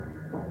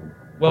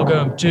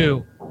Welcome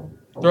to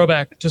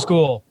Throwback to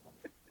School.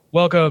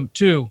 Welcome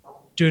to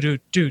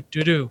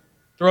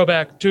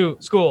Throwback to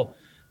School.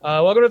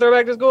 Welcome to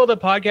Throwback to School, the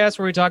podcast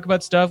where we talk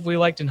about stuff we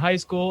liked in high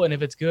school and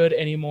if it's good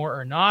anymore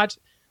or not.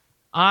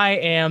 I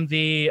am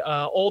the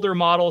older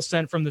model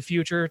sent from the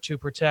future to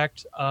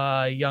protect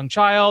a young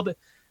child.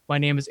 My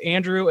name is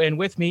Andrew, and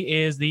with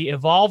me is the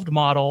evolved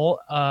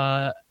model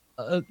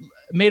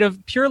made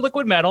of pure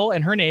liquid metal,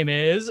 and her name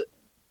is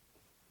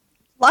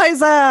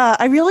Liza.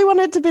 I really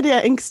wanted to be the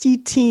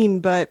angsty teen,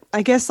 but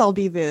I guess I'll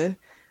be the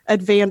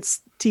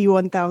advanced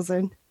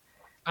T1000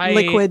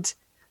 liquid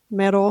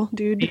metal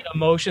dude. The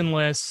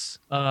emotionless,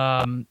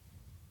 the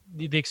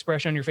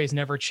expression on your face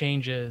never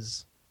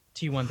changes.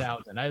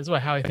 T1000. That's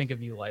how I think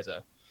of you,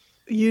 Liza.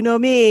 You know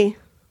me.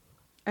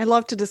 I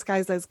love to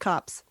disguise as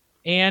cops.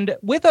 And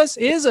with us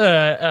is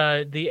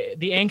the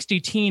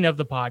angsty teen of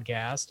the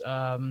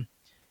podcast.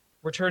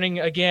 Returning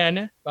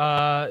again,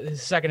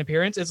 his second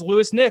appearance. It's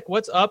Lewis Nick.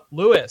 What's up,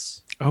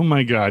 Lewis? Oh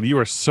my God, you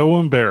are so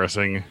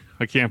embarrassing.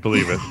 I can't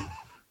believe it.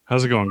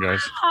 How's it going,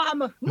 guys?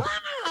 Mom!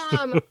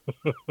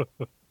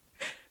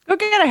 Go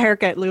get a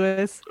haircut,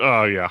 Lewis.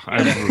 Oh yeah,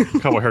 I'm a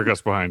couple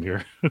haircuts behind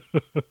here.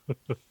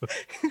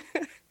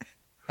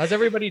 How's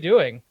everybody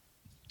doing?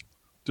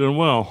 Doing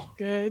well.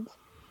 Good.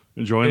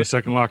 Enjoying the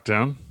second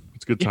lockdown.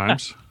 It's good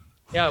times.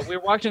 Yeah,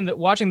 we're watching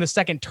the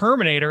second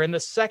Terminator in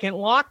the second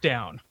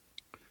lockdown.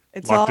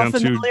 It's Lockdown all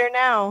familiar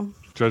now.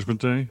 Judgment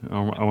Day.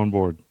 I'm on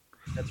board.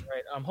 That's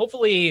right.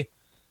 Hopefully,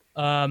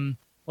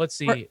 let's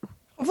see.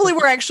 Hopefully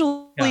we're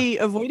actually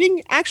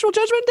avoiding actual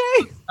Judgment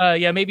Day.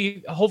 Yeah,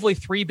 maybe hopefully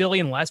 3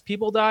 billion less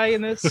people die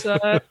in this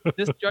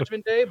this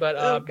Judgment Day. But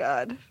oh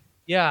God.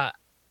 Yeah.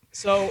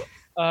 So,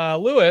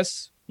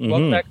 Lewis,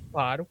 welcome Mhm. back to the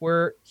pod.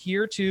 We're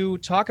here to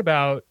talk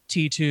about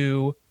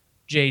T2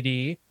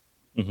 JD,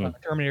 Mhm.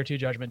 Terminator 2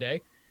 Judgment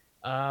Day.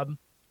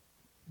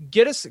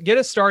 Get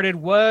us started.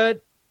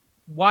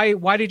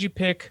 Why did you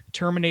pick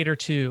Terminator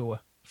 2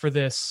 for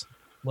this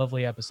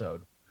lovely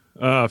episode?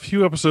 A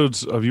few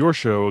episodes of your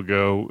show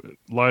ago,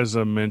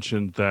 Liza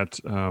mentioned that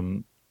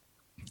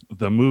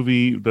the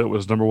movie that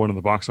was number one in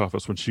the box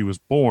office when she was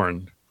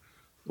born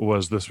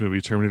was this movie,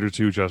 Terminator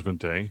 2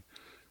 Judgment Day,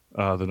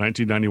 the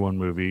 1991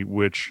 movie,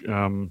 which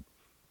I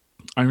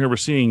remember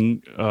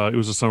seeing. It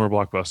was a summer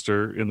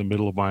blockbuster in the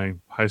middle of my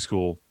high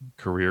school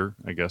career,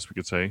 I guess we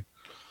could say.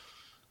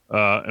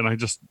 And I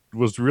just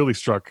was really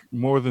struck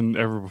more than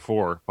ever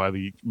before by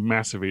the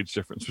massive age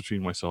difference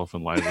between myself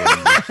and Liza.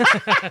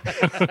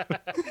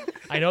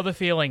 I know the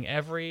feeling.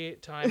 Every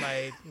time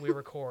we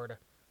record,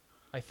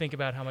 I think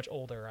about how much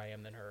older I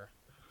am than her.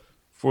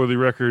 For the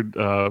record,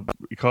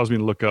 it caused me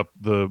to look up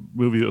the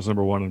movie that was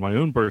number one on my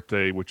own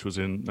birthday, which was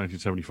in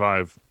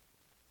 1975.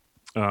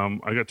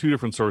 I got two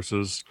different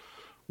sources.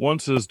 One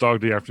says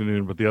Dog Day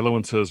Afternoon, but the other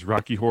one says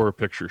Rocky Horror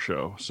Picture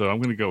Show. So I'm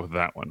going to go with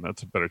that one.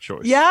 That's a better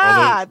choice.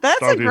 Yeah, Although that's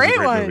Dog a Day is great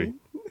one. movie.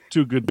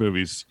 Two good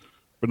movies,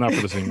 but not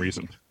for the same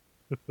reason.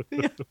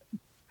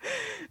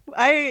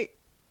 I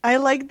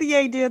like the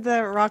idea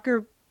that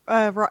Rocky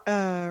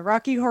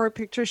Horror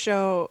Picture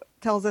Show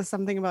tells us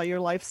something about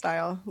your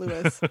lifestyle,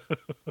 Lewis.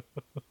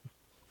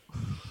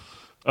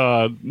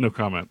 No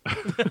comment.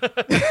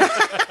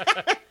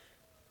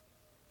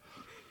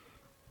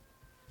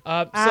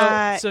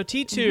 So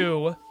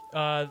T2,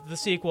 the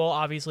sequel,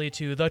 obviously,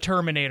 to The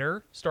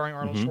Terminator, starring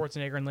Arnold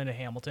Schwarzenegger and Linda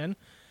Hamilton.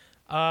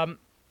 Sum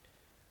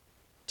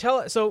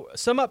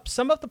up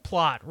the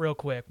plot real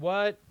quick.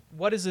 What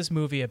is this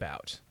movie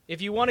about?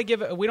 If you want to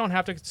give it, we don't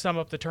have to sum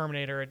up The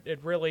Terminator.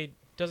 It really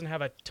doesn't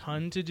have a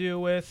ton to do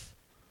with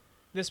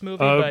this movie,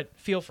 but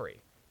feel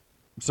free.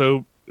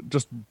 So,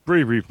 just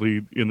very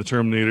briefly, in The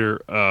Terminator,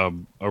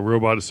 a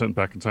robot is sent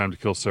back in time to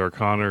kill Sarah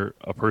Connor.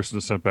 A person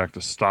is sent back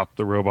to stop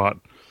the robot.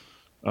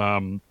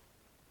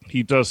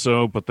 He does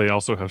so, but they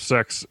also have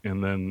sex,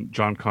 and then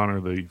John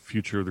Connor, the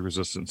future of the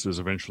Resistance, is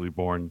eventually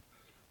born.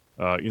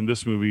 In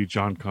this movie,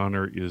 John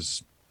Connor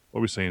is, what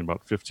are we saying,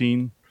 about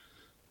 15?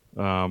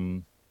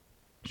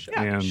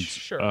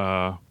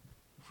 Sure.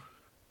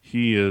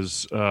 He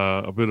is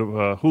a bit of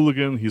a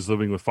hooligan. He's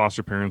living with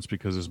foster parents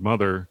because his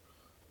mother,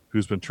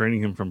 who's been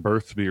training him from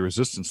birth to be a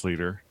resistance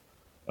leader,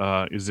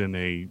 is in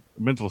a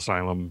mental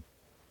asylum.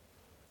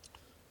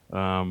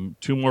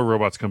 Two more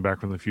robots come back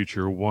from the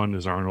future. One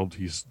is Arnold.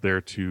 He's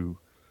there to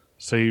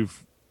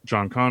save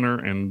John Connor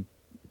and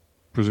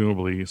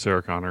presumably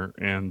Sarah Connor.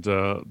 And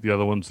the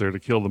other one's there to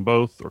kill them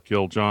both or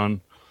kill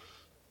John.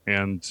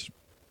 And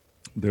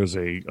there's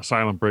a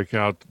asylum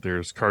breakout.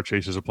 There's car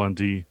chases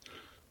aplenty.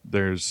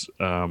 There's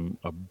a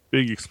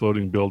big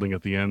exploding building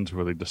at the end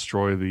where they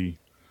destroy the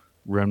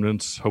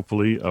remnants,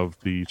 hopefully, of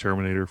the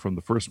Terminator from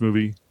the first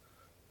movie.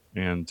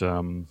 And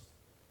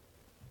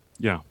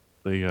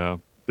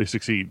they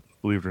succeed,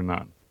 believe it or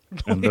not.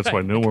 And that's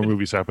why no more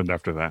movies happened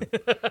after that.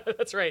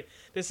 That's right.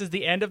 This is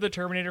the end of the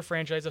Terminator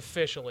franchise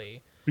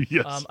officially.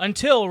 Yes.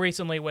 Until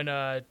recently when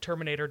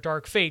Terminator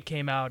Dark Fate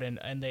came out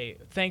and they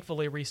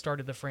thankfully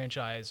restarted the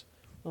franchise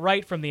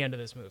right from the end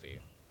of this movie.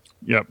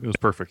 Yep, it was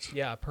perfect.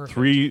 Yeah, perfect.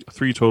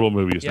 Three total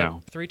movies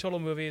now. 3 total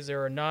movies.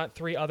 There are not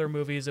 3 other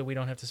movies that we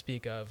don't have to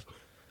speak of.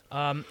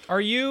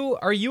 Are you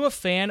a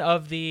fan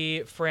of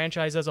the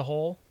franchise as a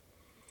whole?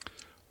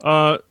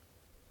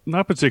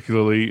 Not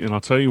particularly, and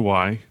I'll tell you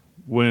why.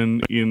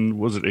 When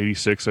was it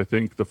 86, I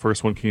think, the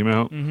first one came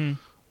out,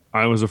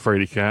 I was a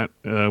fraidy cat,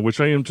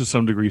 which I am to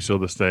some degree still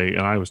this day,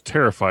 and I was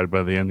terrified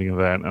by the ending of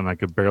that, and I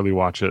could barely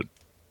watch it.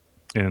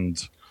 And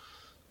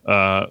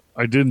I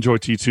did enjoy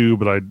T2,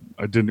 but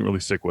I didn't really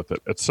stick with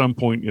it. At some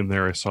point in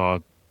there, I saw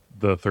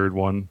the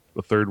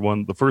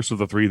first of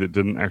the three that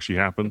didn't actually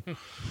happen.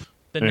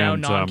 Now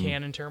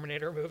non-canon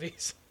Terminator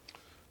movies.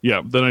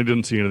 Yeah, then I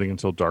didn't see anything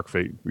until Dark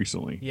Fate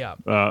recently. Yeah.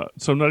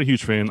 So I'm not a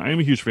huge fan. I am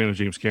a huge fan of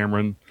James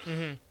Cameron.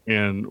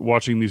 And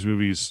watching these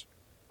movies,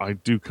 I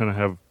do kind of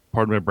have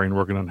part of my brain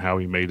working on how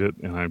he made it,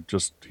 and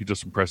he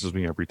just impresses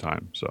me every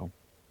time. So,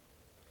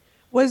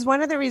 was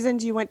one of the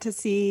reasons you went to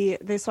see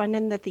this one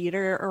in the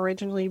theater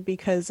originally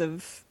because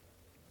of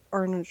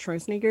Arnold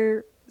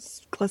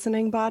Schwarzenegger's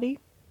glistening body?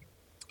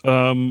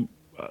 Well,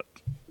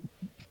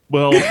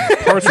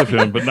 parts of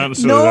him, but not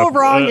necessarily. No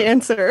wrong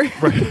answer.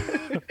 Right.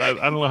 I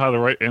don't know how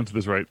to answer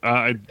this right.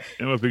 I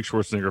am a big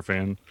Schwarzenegger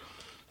fan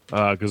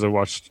because I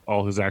watched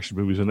all his action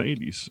movies in the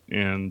 80s.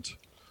 And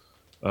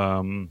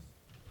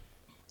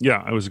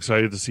yeah, I was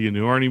excited to see a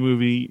new Arnie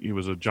movie. It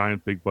was a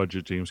giant, big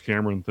budget James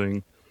Cameron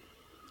thing.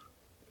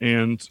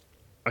 And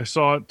I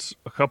saw it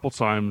a couple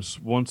times,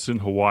 once in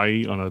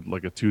Hawaii on a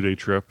 2-day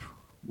trip,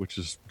 which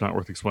is not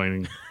worth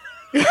explaining.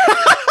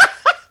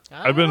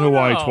 I've been to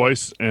Hawaii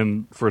twice,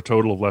 and for a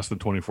total of less than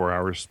 24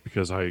 hours,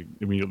 because I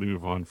immediately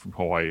move on from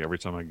Hawaii every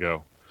time I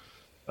go.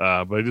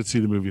 But I did see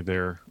the movie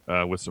there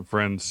with some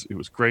friends. It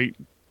was great.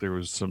 There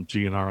was some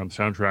GNR on the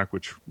soundtrack,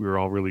 which we were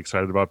all really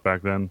excited about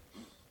back then.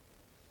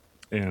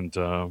 And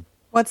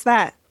what's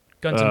that?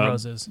 Guns N'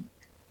 Roses.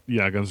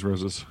 Yeah, Guns N'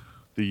 Roses.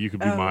 The You Could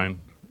Be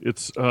Mine.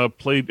 It's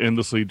played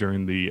endlessly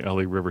during the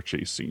LA River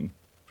chase scene.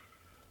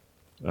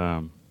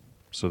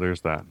 So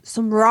there's that.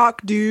 Some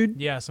rock,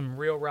 dude. Yeah, some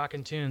real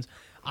rockin' tunes.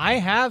 I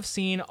have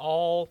seen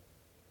all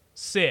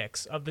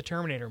 6 of the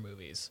Terminator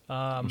movies.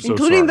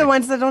 Including the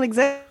ones that don't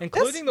exist?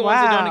 Including the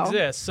ones that don't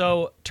exist.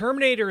 So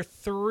Terminator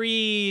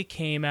 3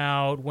 came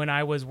out when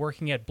I was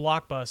working at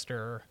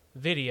Blockbuster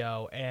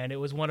Video, and it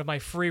was one of my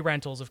free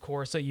rentals, of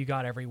course, that you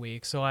got every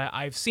week. So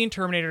I've seen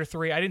Terminator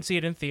 3. I didn't see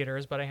it in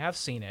theaters, but I have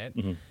seen it.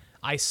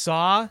 I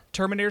saw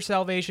Terminator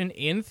Salvation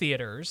in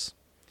theaters.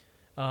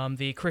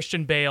 The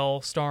Christian Bale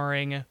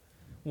starring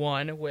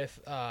one with...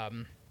 what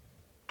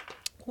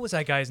was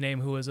that guy's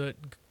name who was a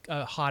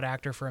hot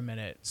actor for a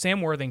minute?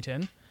 Sam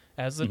Worthington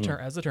as the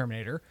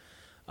Terminator.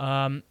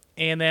 And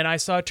then I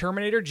saw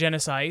Terminator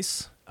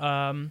Genesis,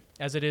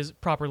 as it is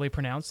properly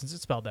pronounced since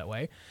it's spelled that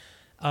way,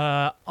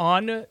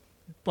 on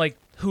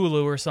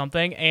Hulu or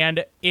something,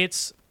 and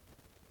it's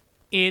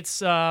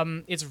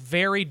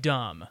very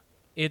dumb.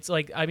 It's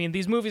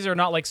these movies are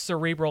not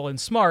cerebral and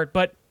smart,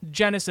 but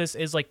Genesis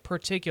is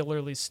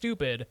particularly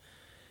stupid,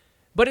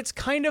 but it's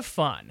kind of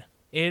fun.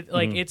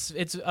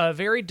 It's a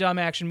very dumb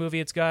action movie.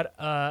 It's got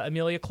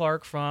Emilia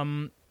Clarke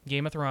from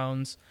Game of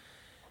Thrones,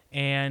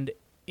 and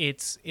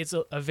it's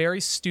a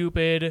very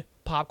stupid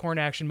popcorn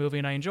action movie,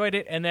 and I enjoyed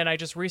it. And then I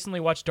just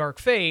recently watched Dark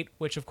Fate,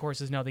 which of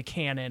course is now the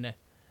canon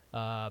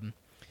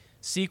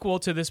sequel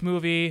to this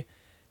movie.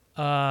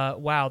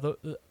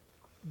 The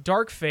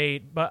Dark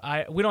Fate,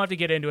 but we don't have to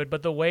get into it.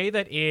 But the way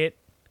that it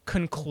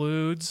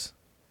concludes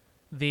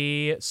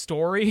the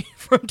story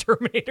from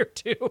Terminator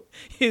 2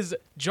 is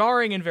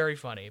jarring and very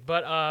funny.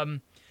 But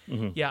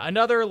yeah,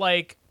 another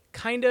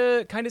kind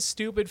of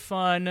stupid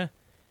fun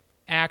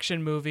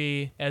action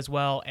movie as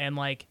well. And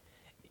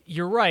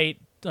you're right,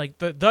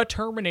 the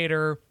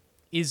Terminator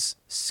is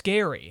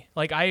scary.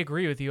 I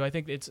agree with you. I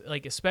think it's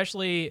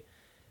especially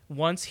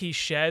once he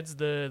sheds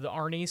the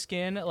Arnie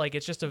skin,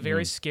 it's just a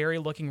very scary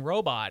looking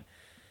robot.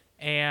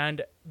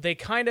 And they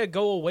kind of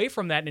go away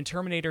from that in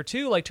Terminator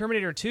 2.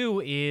 Terminator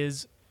 2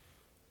 is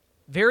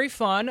very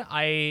fun.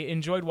 I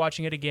enjoyed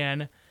watching it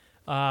again,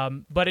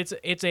 but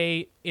it's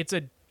a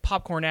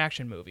popcorn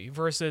action movie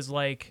versus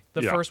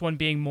the first one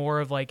being more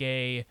of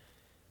a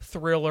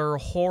thriller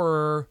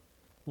horror.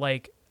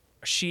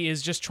 She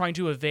is just trying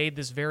to evade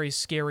this very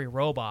scary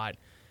robot.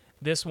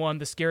 This one,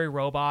 the scary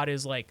robot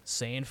is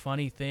saying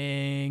funny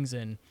things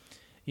and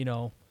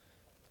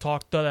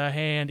talk to the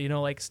hand,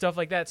 stuff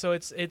like that. So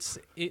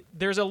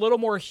there's a little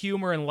more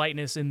humor and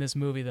lightness in this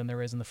movie than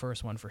there is in the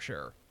first one for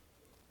sure.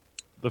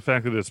 The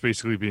fact that it's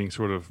basically being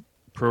sort of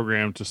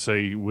programmed to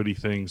say witty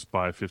things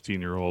by a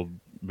 15-year-old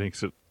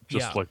makes it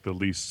just the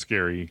least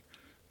scary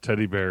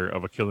teddy bear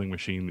of a killing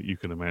machine that you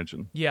can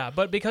imagine. Yeah,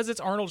 but because it's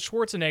Arnold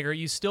Schwarzenegger,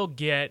 you still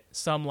get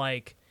some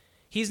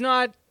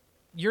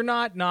you're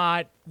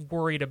not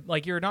worried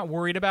you're not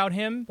worried about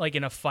him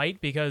in a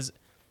fight because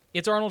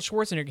it's Arnold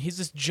Schwarzenegger. He's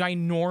this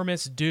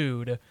ginormous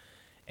dude.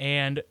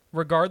 And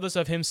regardless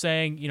of him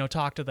saying,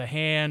 talk to the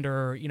hand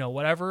or,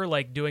 whatever,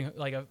 doing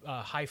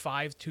a high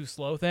five too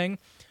slow thing,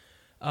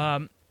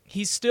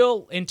 he's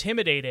still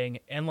intimidating.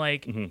 And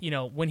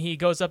when he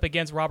goes up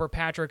against Robert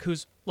Patrick,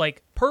 who's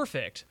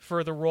perfect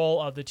for the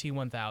role of the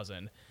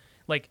T-1000,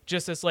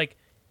 just this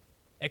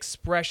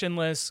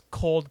expressionless,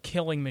 cold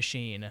killing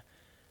machine.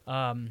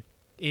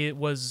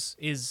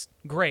 is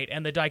great,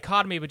 and the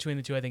dichotomy between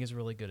the two I think is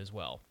really good as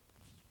well.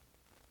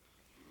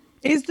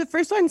 Is the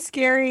first one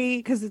scary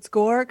because it's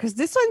gore? Because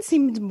this one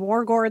seemed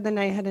more gore than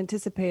I had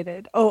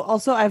anticipated. Oh,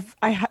 also,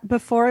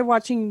 before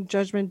watching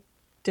Judgment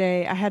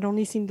Day, I had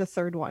only seen the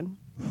third one.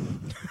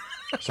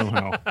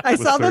 Somehow, I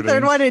saw the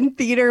third one in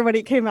theater when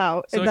it came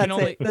out, so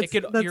and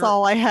that's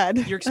all I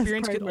had. Your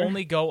experience could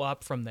only go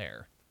up from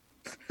there.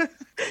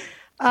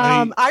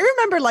 I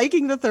remember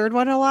liking the third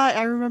one a lot.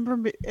 I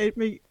remember it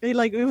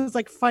was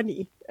like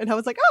funny, and I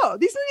was like, "Oh,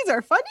 these movies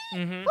are funny."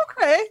 Mm-hmm.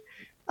 Okay.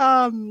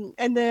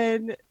 And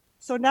then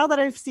so now that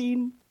I've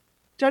seen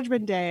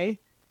Judgment Day,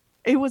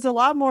 it was a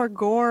lot more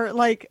gore.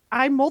 Like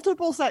I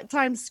multiple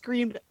times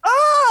screamed,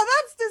 "Oh,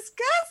 that's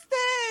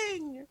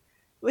disgusting!"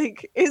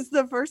 Like, is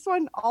the first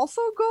one also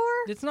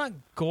gore? It's not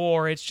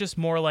gore. It's just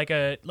more like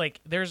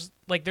there's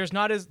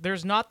not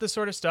the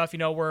sort of stuff,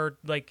 where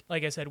like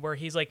I said, where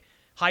he's like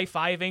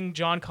high-fiving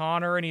John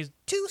Connor and he's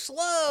too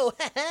slow.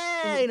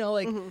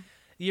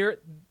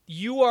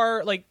 You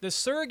are like the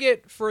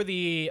surrogate for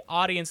the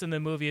audience in the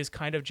movie is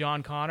kind of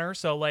John Connor.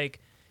 So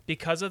like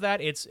because of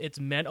that, it's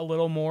meant a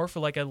little more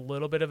for like a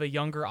little bit of a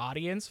younger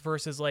audience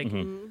versus like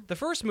the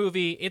first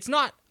movie.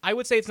 I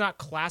would say it's not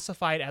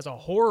classified as a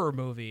horror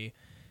movie,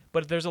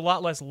 but there's a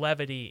lot less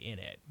levity in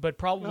it. But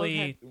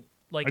probably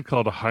like I'd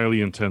call it a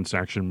highly intense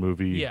action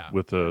movie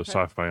with a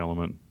sci-fi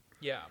element.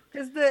 Yeah,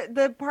 because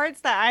the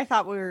parts that I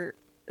thought were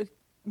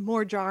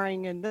more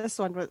jarring in this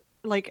one was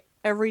like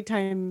every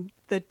time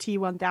the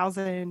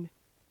T-1000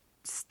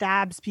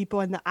 stabs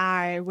people in the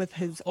eye with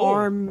his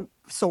arm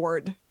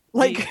sword.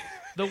 Like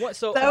that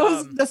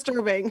was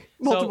disturbing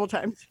multiple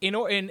times.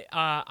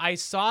 I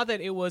saw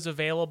that it was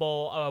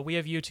available. We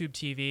have YouTube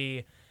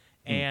TV,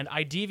 and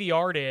I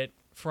DVR'd it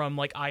from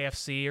like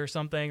IFC or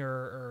something,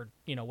 or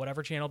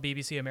whatever channel,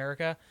 BBC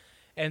America,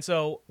 and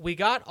so we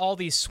got all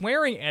these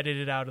swearing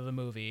edited out of the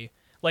movie.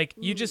 Like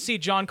you just see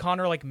John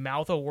Connor like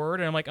mouth a word,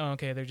 and I'm like, oh,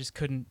 okay, they just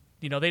couldn't.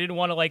 They didn't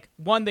want to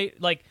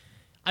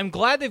I'm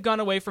glad they've gone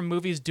away from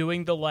movies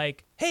doing the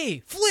like,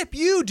 hey, flip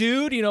you,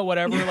 dude,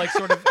 whatever, like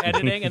sort of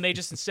editing, and they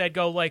just instead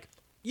go like,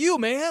 you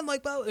man,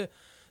 like,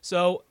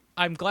 so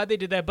I'm glad they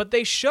did that. But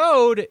they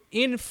showed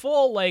in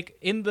full, like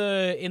in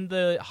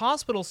the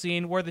hospital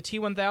scene where the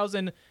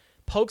T-1000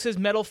 pokes his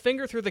metal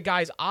finger through the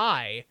guy's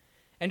eye,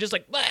 and just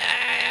like,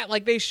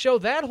 like they show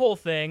that whole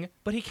thing,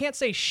 but he can't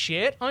say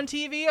shit on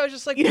TV. I was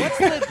just like,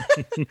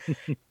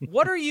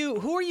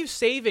 who are you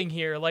saving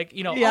here? Like,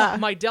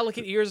 my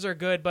delicate ears are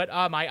good, but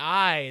my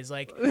eyes,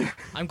 like,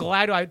 I'm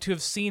glad to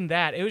have seen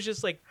that. It was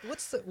just like,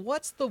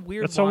 what's the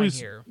weird line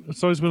here?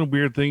 It's always been a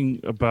weird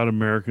thing about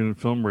American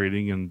film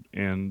rating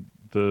and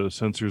the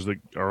censors that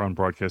are on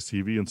broadcast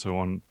TV and so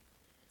on.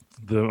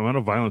 The amount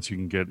of violence you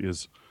can get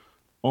is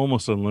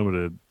almost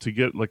unlimited. To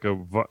get like a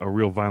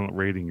real violent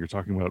rating, you're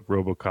talking about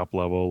RoboCop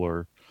level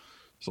or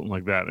something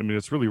like that. I mean,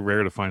 it's really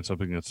rare to find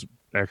something that's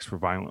X for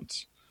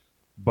violence,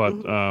 but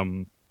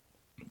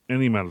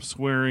any amount of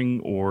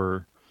swearing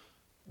or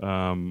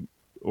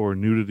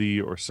nudity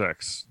or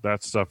sex,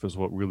 that stuff is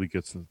what really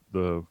gets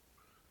the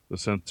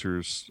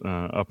censors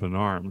up in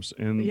arms.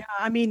 And yeah,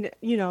 I mean,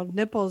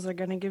 nipples are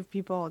going to give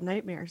people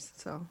nightmares.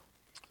 So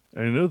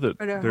I know that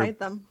hide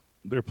them.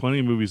 There are plenty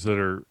of movies that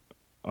are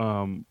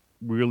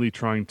really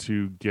trying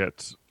to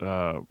get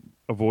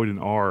avoid an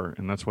R,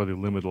 and that's why they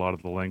limit a lot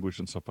of the language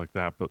and stuff like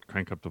that, but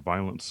crank up the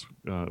violence.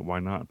 Why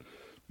not?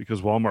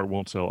 Because Walmart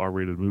won't sell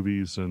R-rated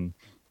movies, and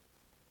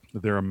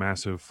they're a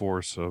massive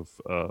force of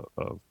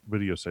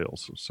video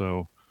sales.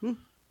 So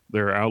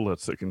there are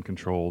outlets that can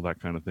control that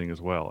kind of thing as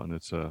well, and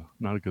it's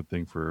not a good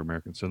thing for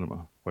American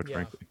cinema, quite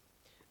frankly.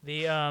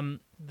 The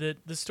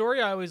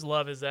story I always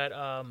love is that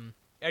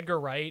Edgar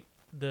Wright,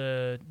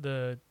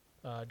 the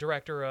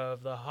director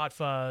of the Hot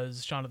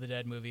Fuzz, Shaun of the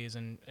Dead movies,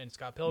 and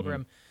Scott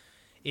Pilgrim,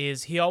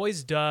 is he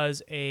always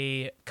does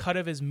a cut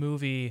of his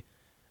movie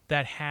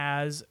that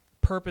has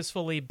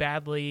purposefully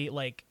badly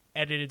like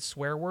edited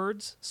swear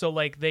words. So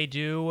like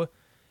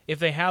if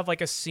they have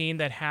like a scene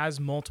that has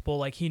multiple,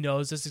 like he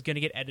knows this is going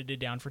to get edited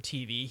down for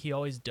TV, he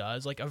always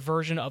does like a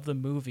version of the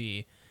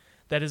movie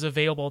that is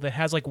available that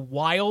has like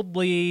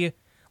wildly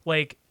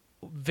like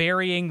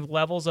varying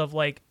levels of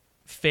like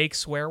fake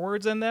swear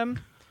words in them.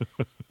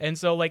 And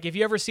so, like, if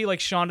you ever see, like,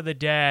 Shaun of the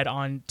Dead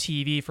on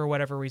TV for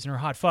whatever reason, or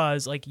Hot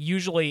Fuzz, like,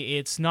 usually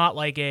it's not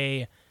like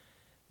the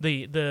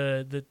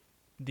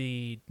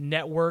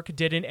network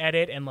didn't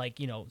edit and, like,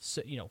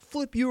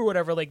 flip you or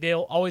whatever. Like,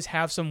 they'll always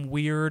have some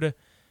weird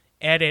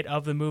edit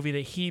of the movie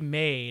that he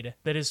made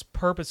that is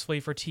purposefully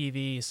for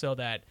TV so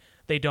that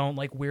they don't,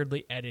 like,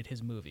 weirdly edit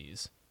his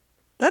movies.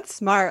 That's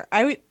smart.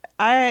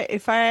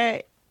 If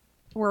I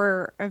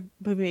were a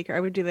movie maker,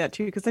 I would do that,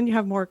 too, because then you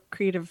have more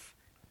creative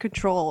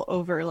control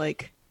over,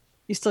 like,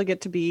 you still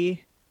get to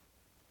be,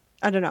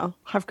 I don't know,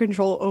 have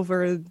control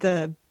over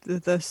the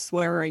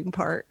swearing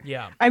part.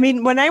 Yeah. I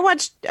mean, when I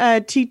watched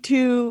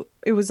T2,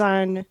 it was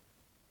on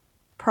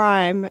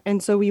Prime,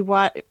 and so we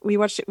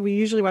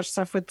usually watch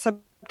stuff with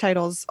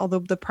subtitles, although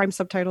the Prime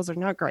subtitles are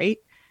not great.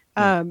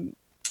 And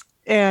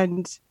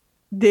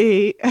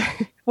they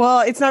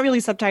well, it's not really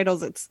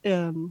subtitles, it's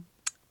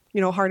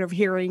hard of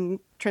hearing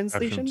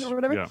translation Captions. or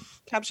whatever. Yeah.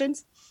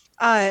 Captions.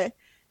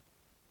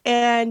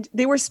 And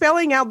they were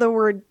spelling out the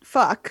word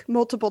fuck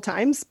multiple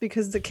times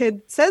because the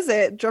kid says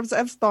it, drops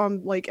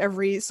F-bomb like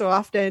every so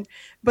often,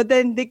 but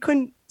then they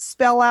couldn't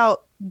spell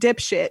out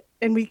dipshit,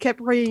 and we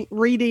kept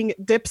reading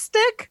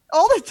dipstick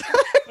all the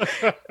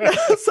time.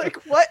 I was like,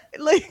 what?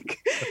 Like,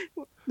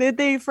 did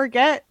they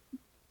forget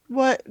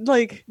what?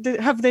 Like,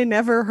 have they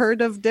never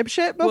heard of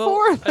dipshit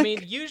before? Well, I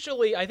mean,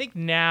 usually, I think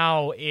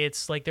now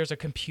it's like there's a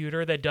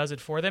computer that does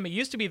it for them. It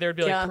used to be there'd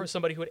be like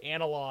somebody who would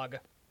analog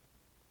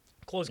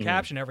closed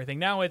caption everything.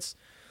 Now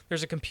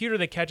there's a computer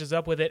that catches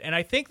up with it, and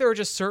I think there are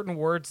just certain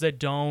words that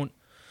don't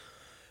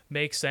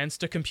make sense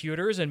to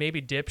computers, and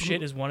maybe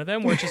dipshit is one of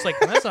them, where it's just like,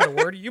 well, that's not a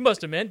word. You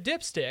must have meant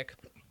dipstick.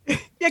 Yeah,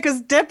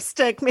 because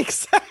dipstick makes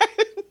sense.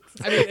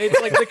 I mean, it's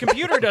like the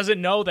computer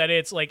doesn't know that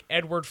it's like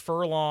Edward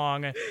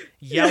Furlong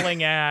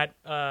yelling at,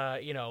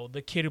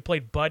 the kid who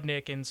played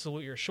Budnick in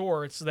Salute Your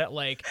Shorts, that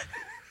like,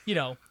 you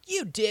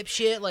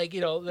dipshit, like,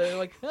 they're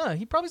like,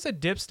 he probably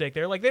said dipstick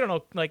there. Like, they don't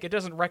know, like, it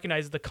doesn't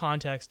recognize the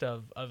context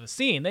of a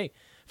scene.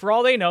 For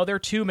all they know, they're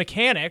two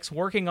mechanics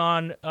working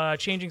on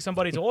changing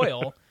somebody's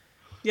oil.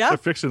 Yeah, they're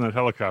fixing that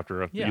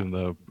helicopter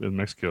in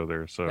Mexico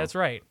there. So that's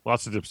right.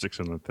 Lots of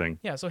dipsticks in the thing.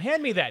 Yeah, so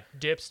hand me that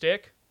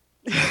dipstick.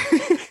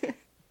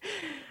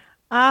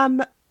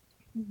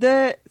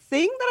 The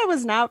thing that I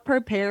was not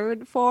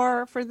prepared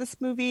for this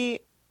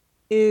movie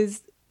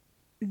is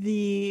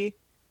the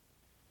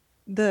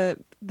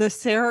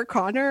Sarah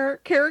Connor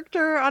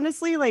character.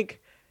 Honestly,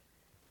 like,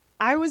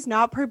 I was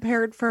not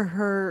prepared for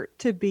her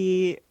to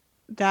be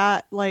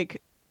that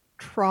like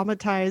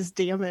traumatized,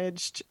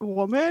 damaged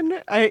woman.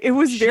 It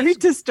was very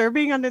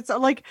disturbing on its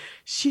own. Like,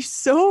 she's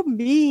so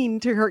mean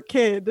to her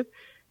kid,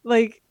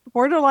 like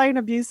borderline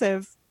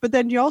abusive. But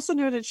then you also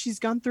know that she's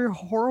gone through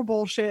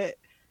horrible shit.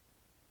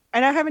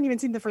 And I haven't even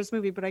seen the first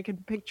movie, but I can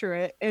picture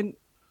it. And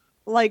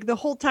like the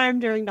whole time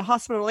during the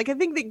hospital, like I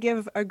think they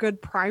give a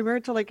good primer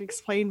to like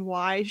explain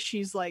why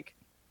she's like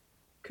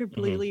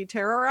completely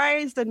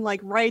terrorized, and like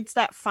writes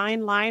that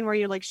fine line where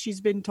you're like, she's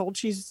been told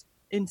she's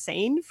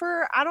insane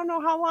for I don't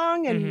know how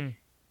long, and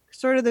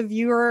sort of the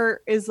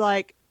viewer is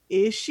like,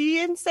 is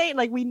she insane?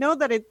 Like, we know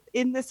that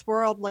in this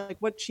world, like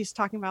what she's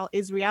talking about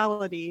is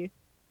reality,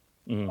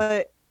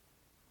 but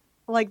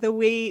like the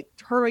way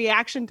her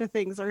reaction to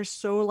things are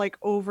so like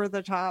over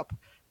the top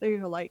that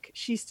you're like,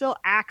 she still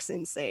acts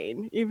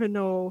insane even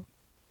though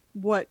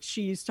what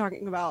she's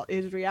talking about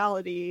is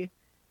reality.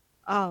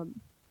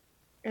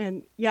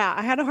 And yeah,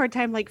 I had a hard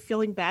time like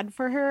feeling bad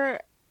for her.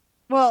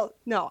 Well,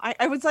 no,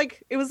 I was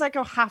like, it was like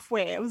a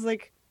halfway. I was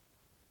like,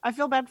 I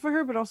feel bad for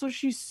her, but also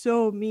she's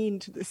so mean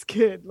to this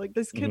kid. Like,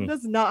 this kid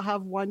does not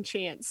have one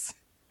chance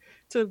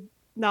to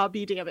not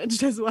be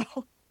damaged as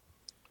well.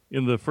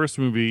 In the first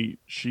movie,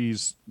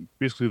 she's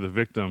basically the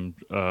victim.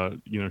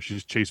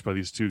 She's chased by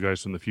these two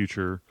guys from the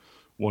future.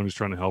 One who's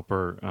trying to help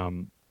her.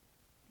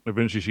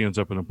 Eventually, she ends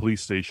up in a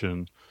police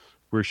station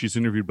where she's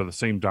interviewed by the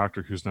same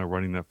doctor who's now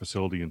running that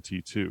facility in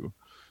T2.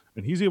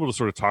 And he's able to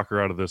sort of talk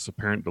her out of this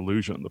apparent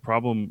delusion. The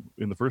problem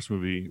in the first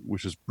movie,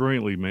 which is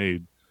brilliantly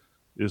made,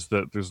 is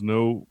that there's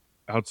no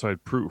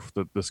outside proof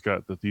that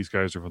these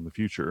guys are from the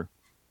future.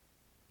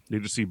 They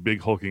just see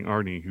big hulking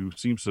Arnie, who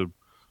seems to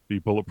be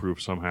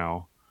bulletproof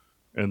somehow.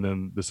 And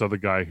then this other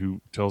guy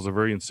who tells a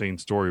very insane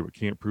story but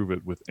can't prove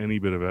it with any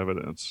bit of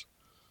evidence.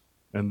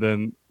 And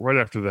then right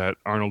after that,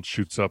 Arnold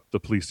shoots up the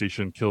police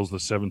station, kills the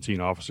 17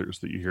 officers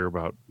that you hear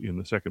about in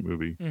the second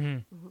movie.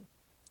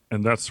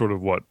 And that's sort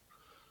of what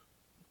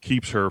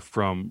keeps her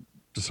from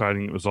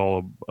deciding it was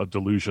all a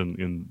delusion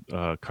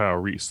in Kyle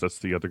Reese. That's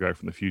the other guy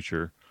from the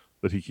future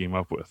that he came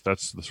up with.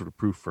 That's the sort of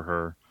proof for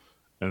her,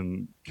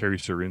 and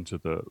carries her into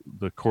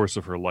the course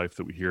of her life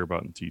that we hear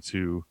about in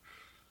T2.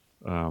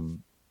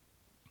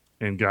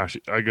 And gosh,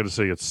 I got to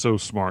say, it's so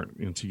smart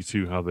in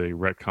T2 how they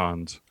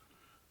retconned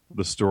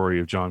the story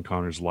of John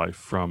Connor's life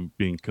from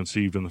being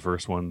conceived in the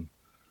first one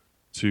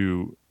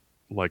to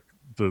like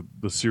the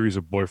series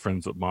of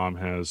boyfriends that mom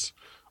has,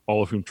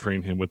 all of whom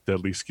train him with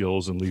deadly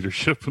skills and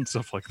leadership and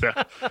stuff like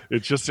that.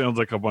 It just sounds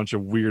like a bunch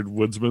of weird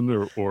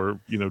woodsmen or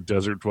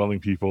desert dwelling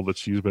people that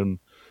she's been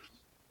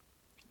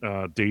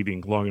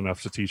dating long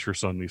enough to teach her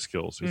son these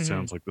skills. It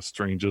sounds like the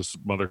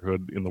strangest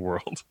motherhood in the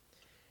world.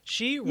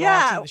 She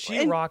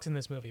rocks in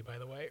this movie, by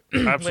the way.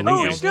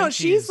 Absolutely. No,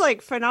 she's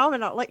like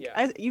phenomenal. Like,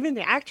 even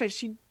the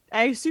actress,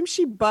 I assume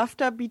she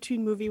buffed up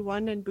between movie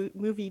 1 and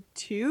movie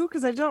 2,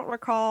 because I don't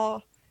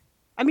recall.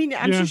 I mean,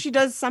 I'm sure she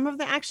does some of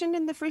the action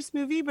in the first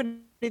movie, but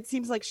it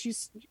seems like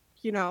she's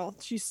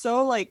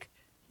so like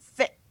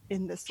fit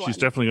in this one. She's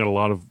definitely got a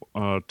lot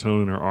of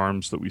tone in her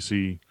arms that we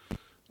see.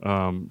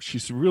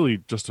 She's really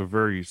just a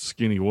very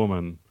skinny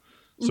woman.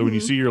 So when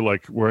you see her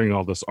like wearing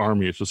all this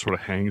army, it just sort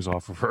of hangs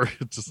off of her.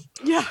 It just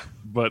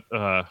But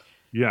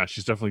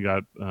she's definitely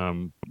got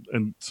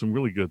and some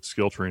really good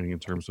skill training in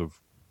terms of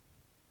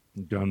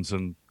guns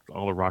and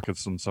all the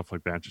rockets and stuff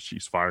like that.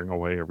 She's firing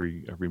away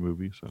every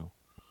movie. So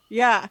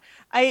yeah,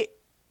 I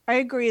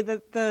agree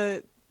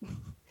that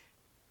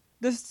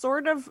the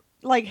sort of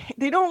like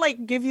they don't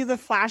like give you the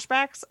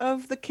flashbacks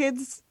of the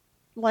kids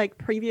like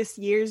previous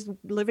years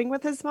living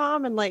with his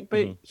mom and like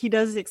but he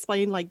does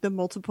explain like the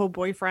multiple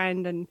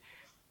boyfriend and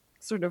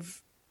sort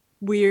of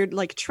weird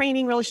like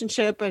training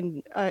relationship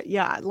and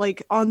yeah,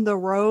 like on the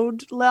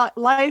road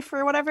life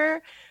or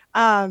whatever.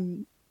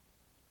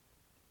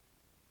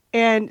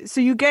 And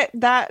so you get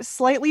that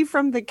slightly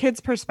from the kid's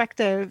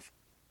perspective.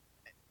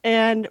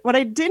 And what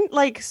I didn't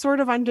like sort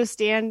of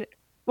understand,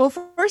 well,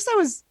 first I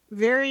was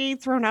very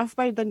thrown off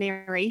by the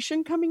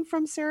narration coming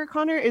from Sarah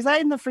Connor. Is that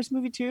in the first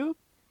movie too?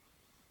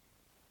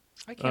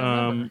 I can't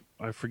remember.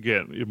 I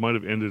forget. It might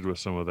have ended with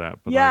some of that.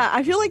 But Yeah,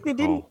 I feel like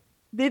recall.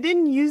 they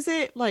didn't use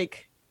it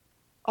like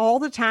all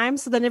the time.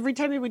 So then every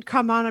time it would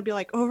come on, I'd be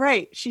like, oh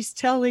right, she's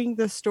telling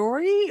the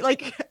story.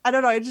 Like I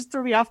don't know, it just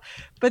threw me off.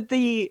 But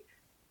the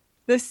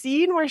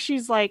scene where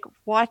she's like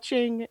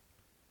watching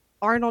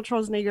Arnold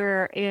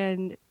Schwarzenegger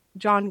and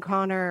John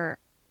Connor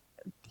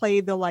play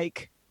the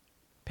like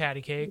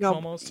Patty cake, no,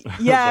 almost.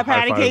 yeah, The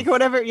high patty cake, five.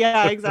 whatever.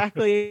 Yeah,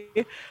 exactly.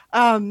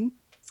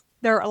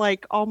 They're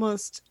like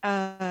almost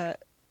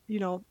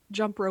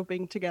jump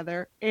roping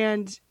together,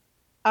 and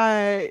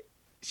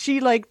she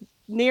like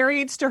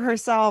narrates to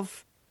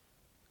herself,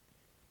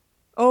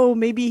 oh,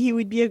 maybe he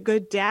would be a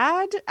good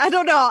dad. I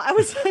don't know. I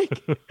was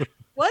like,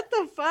 what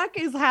the fuck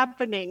is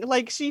happening?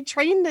 Like, she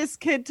trained this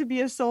kid to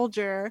be a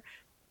soldier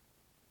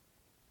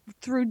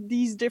through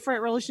these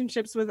different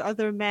relationships with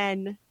other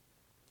men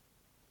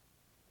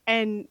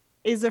and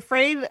is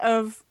afraid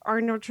of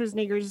Arnold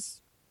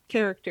Schwarzenegger's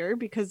character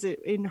because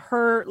in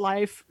her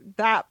life,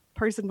 that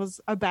person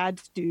was a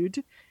bad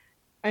dude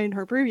in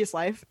her previous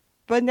life.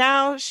 But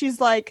now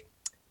she's like,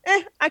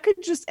 I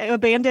could just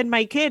abandon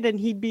my kid and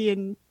he'd be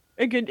in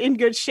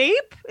good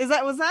shape.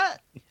 Was that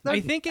the I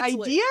think it's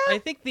idea? I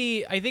think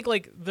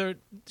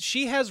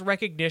she has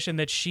recognition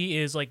that she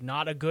is like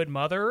not a good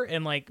mother,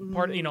 and like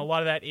part a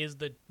lot of that is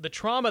the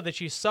trauma that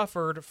she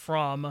suffered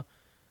from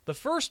the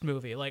first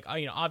movie. Like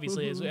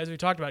obviously as we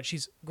talked about,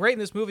 she's great in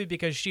this movie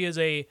because she is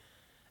a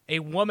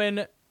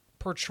woman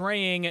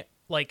portraying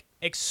like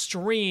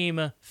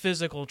extreme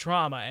physical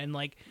trauma, and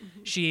like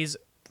she is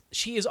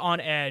on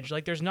edge.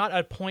 Like there's not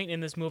a point in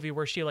this movie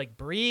where she like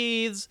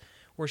breathes,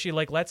 where she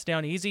like lets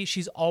down easy.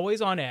 She's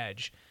always on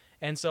edge.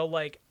 And so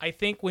like I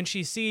think when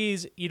she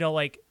sees,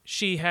 like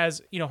she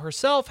has,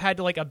 herself had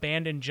to like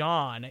abandon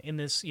John in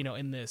this,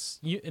 in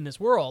this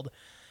world,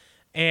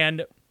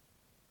 and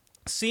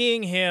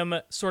seeing him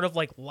sort of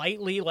like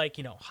lightly like,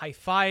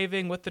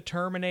 high-fiving with the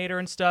Terminator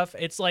and stuff,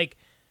 it's like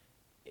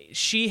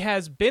she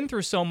has been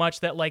through so much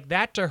that like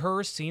that to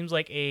her seems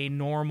like a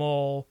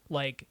normal,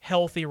 like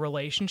healthy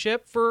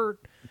relationship for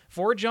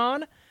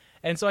John.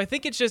 And so I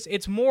think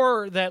it's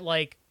more that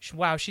like,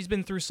 wow, she's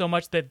been through so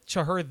much that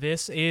to her,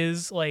 this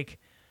is like,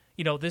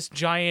 this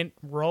giant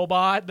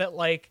robot that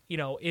like,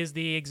 is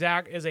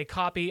a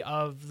copy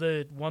of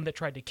the one that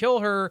tried to kill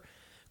her,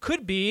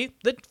 could be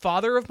the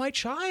father of my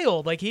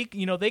child. Like they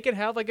could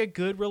have like a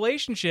good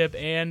relationship.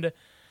 And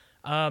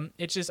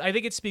it's just, I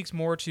think it speaks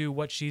more to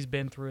what she's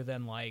been through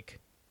than like,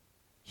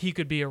 he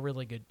could be a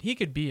really good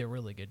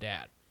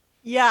dad.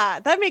 Yeah,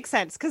 that makes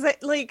sense. Cause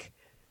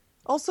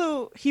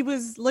also, he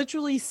was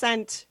literally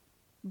sent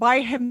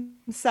by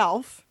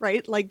himself,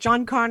 right? Like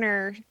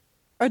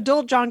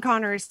adult John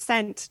Connor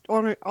sent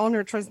Arnold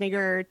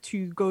Schwarzenegger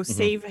to go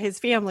save his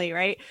family,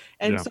 right?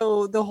 And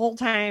so the whole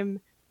time,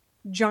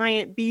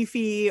 giant,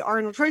 beefy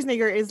Arnold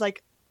Schwarzenegger is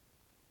like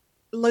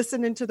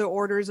listening to the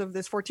orders of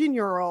this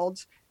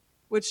 14-year-old,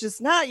 which is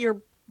not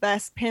your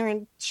best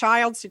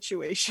parent-child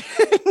situation.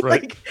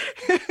 Right.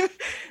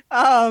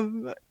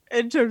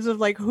 In terms of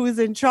like who's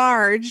in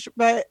charge.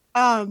 But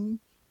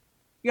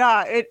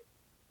yeah,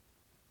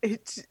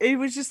 it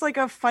was just like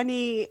a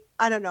funny,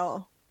 I don't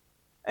know,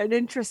 an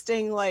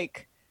interesting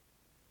like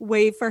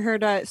way for her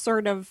to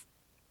sort of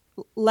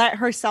let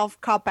herself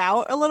cop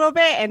out a little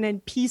bit and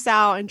then peace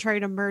out and try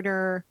to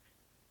murder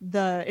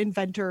the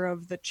inventor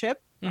of the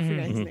chip. I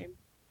forget his name.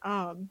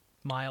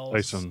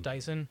 Miles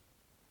Dyson.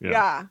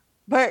 Yeah.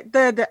 But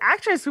the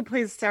actress who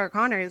plays Sarah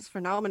Connor is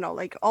phenomenal.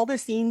 Like all the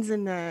scenes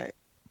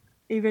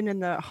even in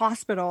the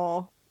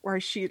hospital where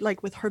she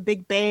like with her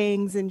big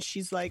bangs and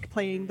she's like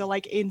playing the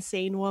like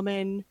insane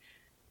woman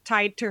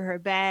tied to her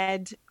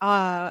bed.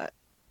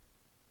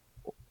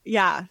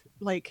 Yeah,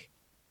 like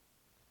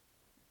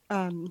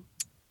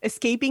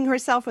escaping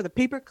herself with a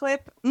paperclip.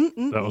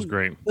 That was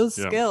great. Those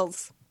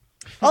skills.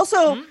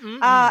 Also,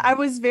 I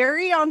was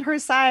very on her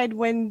side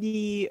when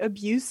the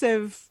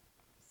abusive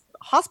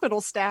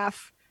hospital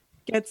staff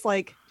gets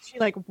like, she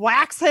like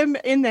whacks him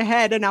in the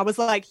head, and I was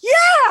like,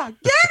 yeah,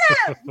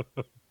 get him.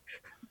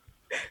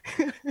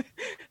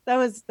 that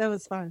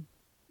was fun.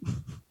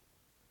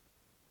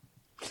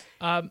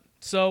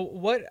 So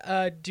what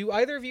do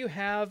either of you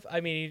have?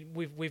 I mean,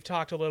 we've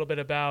talked a little bit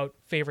about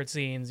favorite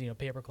scenes,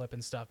 paperclip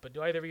and stuff, but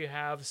do either of you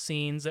have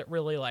scenes that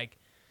really like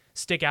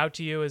stick out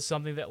to you as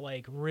something that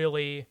like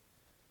really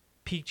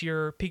piqued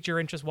your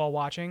interest while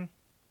watching?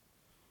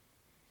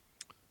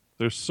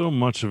 There's so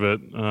much of it.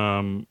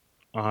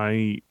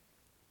 I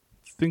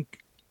think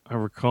I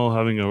recall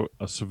having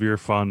a severe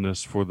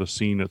fondness for the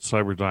scene at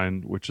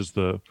Cyberdyne, which is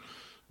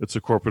it's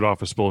a corporate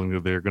office building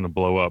that they're going to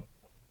blow up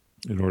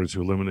in order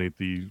to eliminate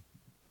the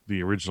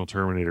original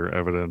Terminator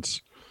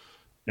evidence.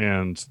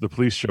 And the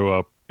police show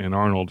up, and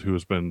Arnold, who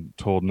has been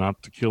told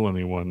not to kill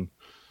anyone,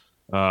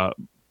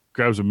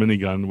 grabs a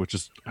minigun, which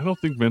is, I don't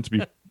think, meant to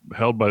be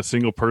held by a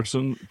single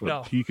person, but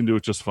No. he can do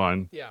it just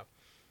fine. Yeah.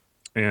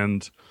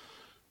 And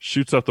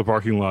shoots up the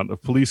parking lot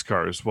of police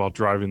cars while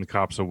driving the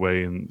cops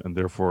away and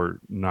therefore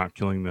not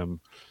killing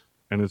them.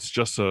 And it's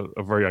just a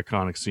very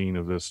iconic scene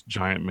of this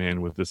giant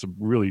man with this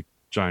really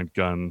giant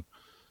gun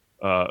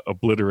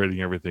obliterating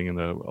everything in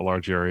a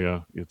large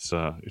area. It's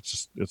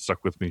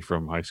stuck with me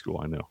from high school,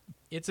 I know.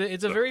 It's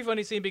a very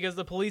funny scene because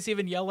the police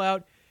even yell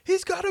out,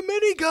 "He's got a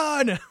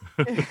minigun!"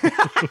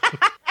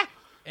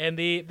 And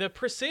the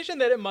precision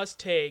that it must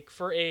take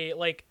for a,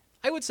 like,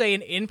 I would say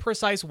an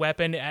imprecise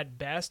weapon at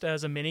best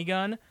as a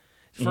minigun,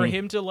 for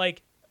him to,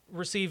 like,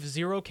 receive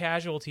 0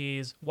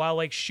 casualties while,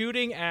 like,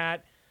 shooting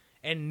at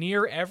and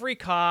near every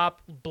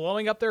cop,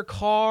 blowing up their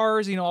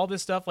cars, you know, all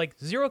this stuff, like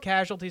 0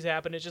 casualties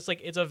happen. It's just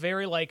like, it's a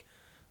very, like,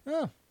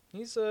 oh,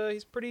 he's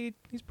pretty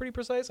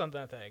precise on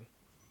that thing.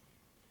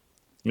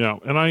 Yeah,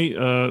 and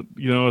I,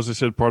 as I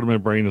said, part of my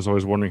brain is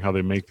always wondering how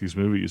they make these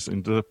movies.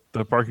 And the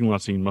parking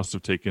lot scene must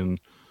have taken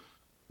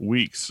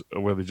weeks,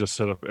 where they just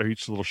set up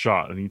each little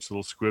shot and each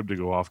little squib to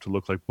go off to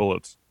look like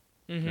bullets.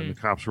 And the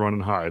cops run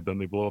and hide. Then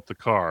they blow up the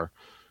car,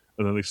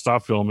 and then they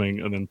stop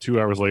filming. And then 2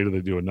 hours later, they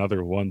do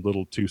another one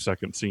little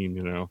 2-second scene,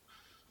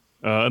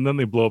 and then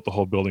they blow up the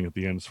whole building at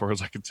the end, as far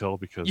as I can tell,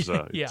 because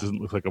it doesn't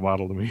look like a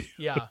model to me.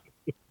 Yeah.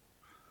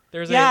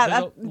 There's a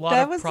lot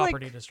that of was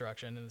property like,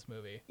 destruction in this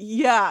movie.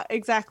 Yeah,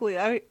 exactly.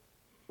 I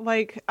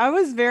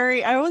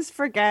always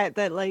forget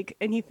that, like,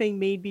 anything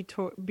made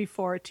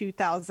before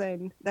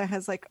 2000 that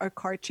has like a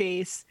car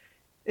chase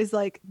is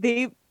like,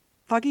 they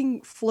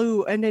fucking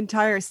flew an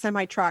entire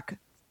semi truck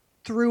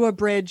through a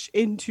bridge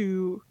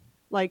into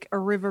like a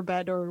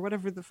riverbed or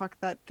whatever the fuck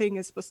that thing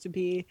is supposed to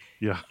be.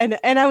 Yeah. And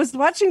I was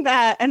watching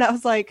that and I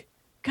was like,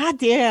 God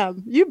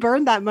damn, you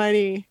burned that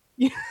money.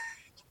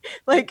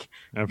 Like,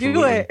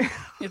 Absolutely. do it.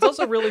 It's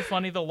also really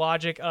funny, the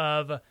logic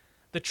of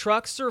the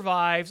truck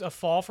survives a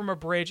fall from a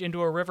bridge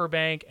into a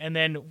riverbank, and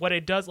then what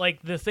it does,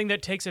 like, the thing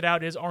that takes it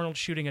out is Arnold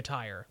shooting a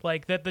tire.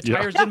 Like, that the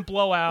tires didn't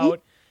blow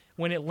out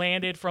when it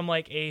landed from,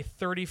 like, a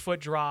 30-foot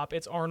drop.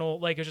 It's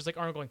Arnold, like, it's just like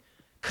Arnold going,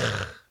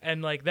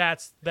 and, like,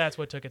 that's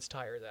what took its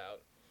tires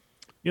out.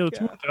 Yeah, the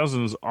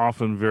 2000 is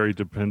often very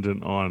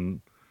dependent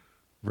on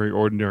very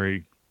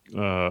ordinary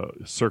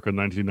circa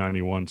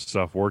 1991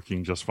 stuff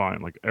working just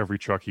fine. Like, every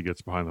truck he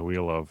gets behind the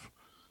wheel of,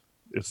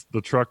 it's the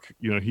truck,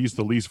 he's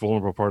the least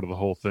vulnerable part of the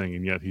whole thing,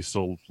 and yet he's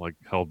still, like,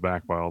 held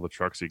back by all the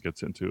trucks he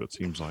gets into, it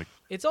seems like.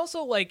 It's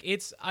also like,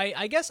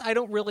 I guess I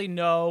don't really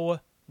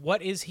know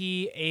what is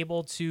he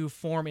able to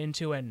form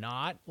into and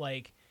not.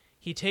 Like,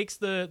 he takes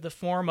the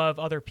form of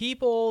other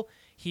people,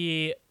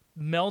 he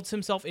melds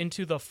himself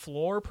into the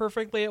floor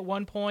perfectly at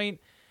one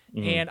point.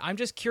 And I'm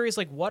just curious,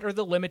 like, what are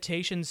the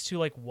limitations to,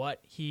 like,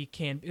 what he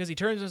can, because he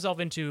turns himself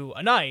into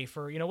a knife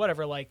or,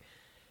 whatever, like,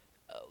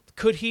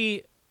 could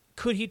he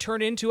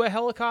turn into a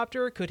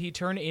helicopter? Could he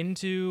turn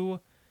into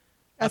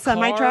a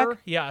semi-truck?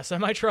 Yeah, a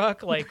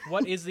semi-truck. Like,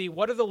 what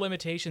are the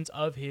limitations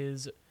of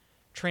his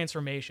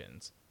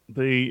transformations?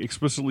 They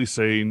explicitly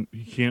say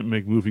he can't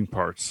make moving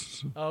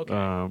parts.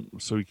 Okay.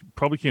 So he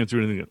probably can't do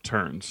anything that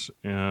turns.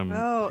 He Can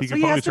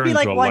probably has to turn be into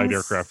like a one light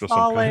aircraft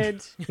solid.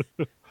 of some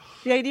kind.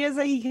 The idea is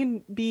that he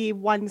can be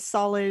one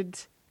solid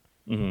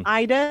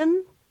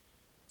item,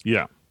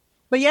 Yeah.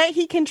 but yet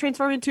he can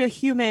transform into a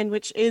human,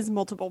 which is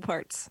multiple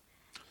parts.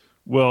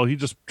 Well, he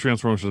just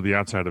transforms to the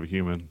outside of a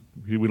human.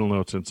 We don't know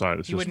what's inside.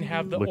 It's He just wouldn't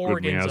have the liquid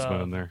organs miasma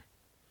of. in there.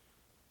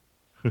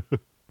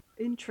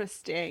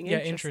 Interesting. Yeah,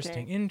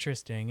 interesting.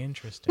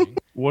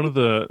 One of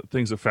the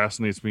things that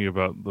fascinates me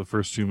about the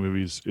first two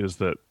movies is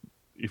that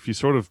if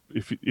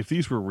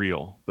these were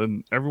real,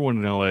 then everyone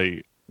in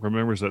LA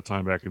remembers that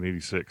time back in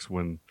 '86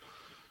 when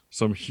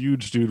some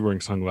huge dude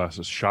wearing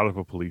sunglasses shot up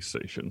a police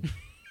station.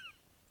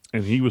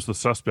 And he was the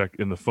suspect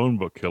in the phone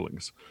book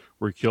killings,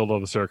 where he killed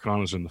all the Sarah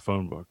Connors in the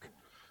phone book.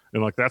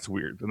 And, like, that's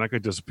weird. And that guy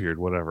disappeared,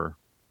 whatever.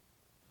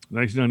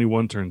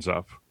 1991 turns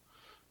up. A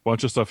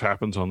bunch of stuff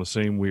happens on the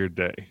same weird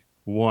day.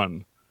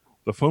 One,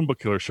 the phone book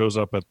killer shows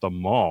up at the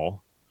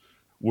mall,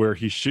 where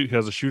he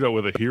has a shootout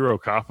with a hero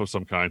cop of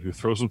some kind who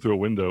throws him through a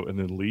window and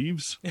then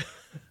leaves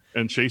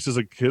and chases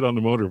a kid on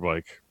the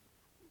motorbike.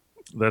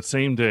 That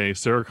same day,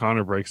 Sarah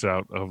Connor breaks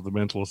out of the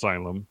mental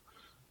asylum,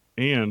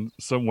 and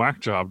some whack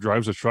job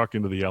drives a truck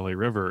into the LA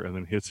River and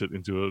then hits it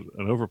into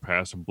an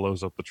overpass and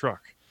blows up the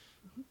truck.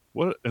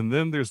 What? And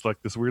then there's,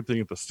 like, this weird thing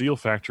at the steel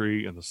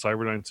factory and the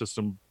Cyberdyne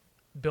system.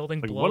 Building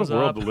Like, blows what a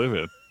world up. to live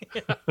in.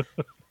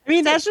 I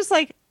mean, that's just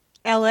like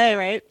LA,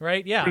 right?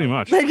 Right? Yeah. Pretty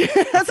much. Like,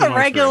 that's a my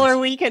regular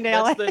experience. week in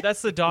LA.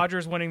 That's the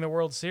Dodgers winning the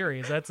World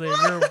Series. That's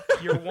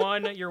you're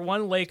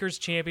one Lakers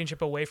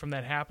championship away from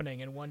that happening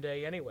in one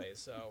day, anyway.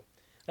 So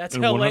that's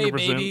And LA, 100%,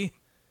 baby.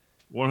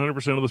 100%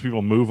 of those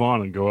people move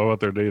on and go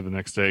about their day the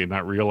next day,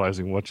 not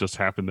realizing what just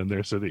happened in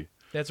their city.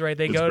 That's right.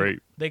 They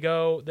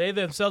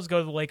themselves go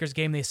to the Lakers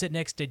game. They sit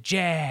next to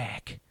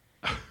Jack.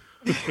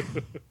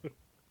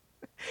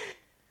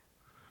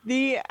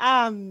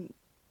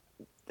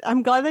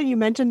 I'm glad that you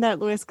mentioned that,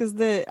 Louis, because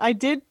I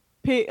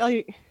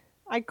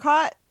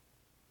caught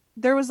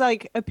there was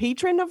like a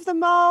patron of the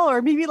mall,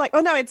 or maybe like,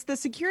 oh no, it's the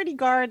security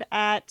guard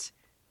at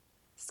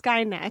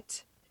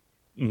Skynet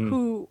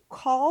who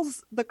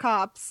calls the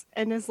cops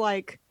and is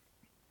like,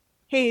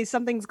 hey,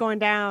 something's going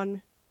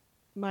down.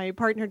 My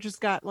partner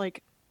just got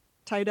like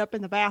tied up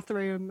in the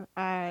bathroom.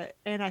 And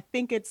I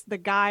think it's the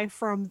guy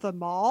from the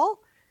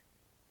mall.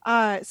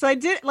 So I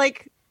did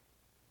like,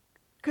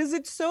 because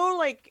it's so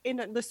like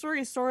the story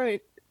is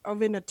sort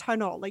of in a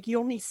tunnel. Like you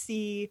only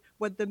see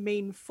what the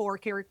main four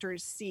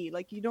characters see.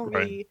 Like you don't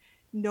really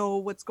know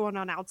what's going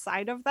on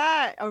outside of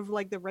that, of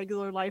like the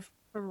regular life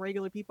of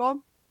regular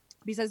people,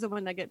 besides the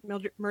one that get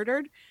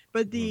murdered.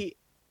 But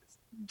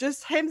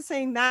just him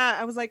saying that,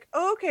 I was like,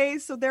 oh, okay,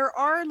 so there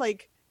are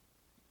like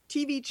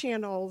TV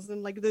channels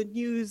and like the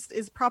news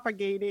is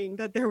propagating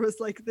that there was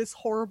like this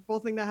horrible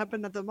thing that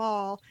happened at the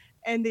mall,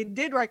 and they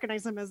did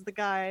recognize him as the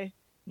guy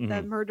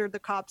that murdered the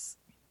cops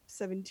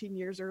 17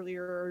 years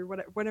earlier, or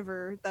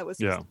whenever that was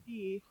supposed to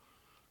be.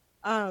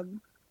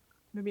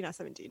 Maybe not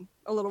 17,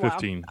 a little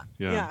 15, while.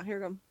 yeah. Here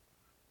we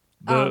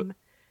go.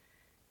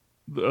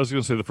 I was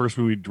going to say the first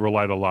movie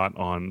relied a lot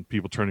on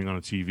people turning on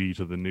a TV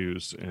to the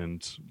news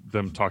and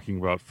them talking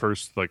about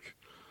first, like,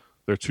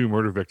 there are two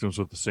murder victims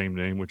with the same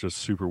name, which is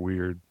super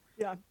weird.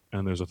 Yeah.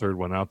 And there's a third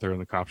one out there,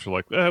 and the cops are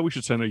like, we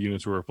should send a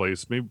unit to her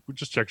place. Maybe we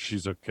just check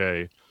she's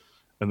okay.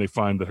 And they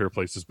find that her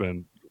place has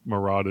been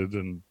marauded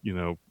and,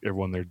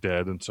 everyone there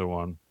dead and so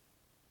on.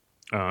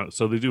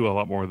 So they do a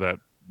lot more of that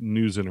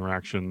news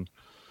interaction.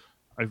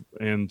 I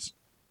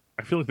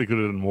feel like they could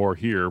have done more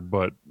here,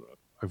 but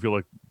I feel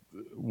like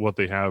what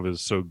they have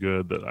is so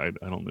good that I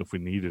don't know if we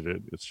needed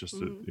it. It's just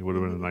it would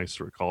have been a nice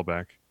sort of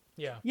callback.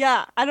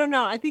 Yeah, I don't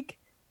know. I think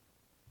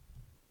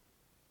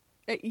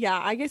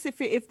I guess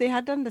if they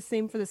had done the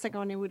same for the second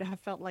one, it would have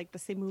felt like the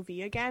same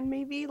movie again,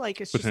 maybe. Like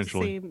it's just the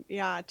same,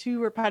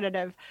 too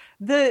repetitive.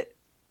 The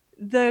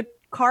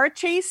car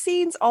chase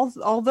scenes,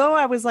 although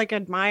I was like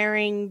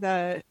admiring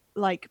the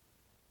like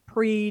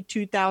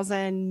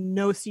pre-2000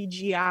 no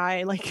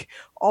CGI, like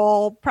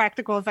all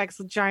practical effects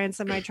with giant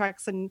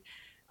semi-trucks and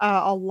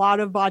a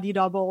lot of body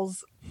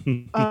doubles.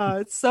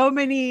 So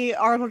many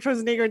Arnold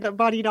Schwarzenegger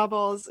body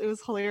doubles. It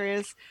was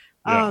hilarious.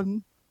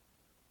 And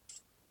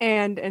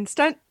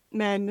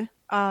stuntmen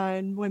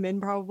and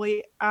women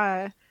probably.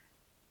 But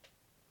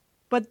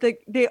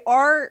they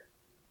are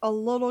a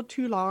little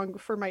too long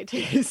for my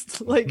taste.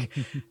 Like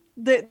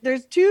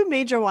there's two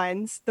major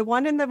ones. The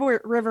one in the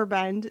river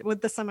bend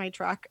with the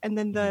semi-truck, and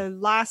then the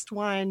last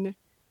one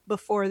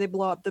before they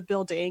blow up the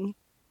building.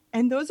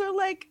 And those are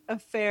like a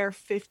fair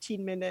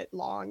 15-minute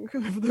long,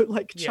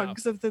 like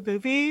chunks of the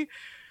movie.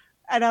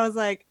 And I was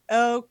like,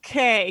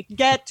 okay,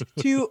 get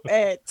to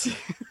it.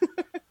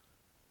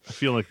 I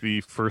feel like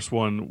the first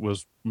one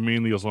was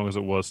mainly as long as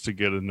it was to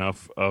get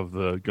enough of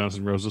the Guns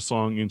N' Roses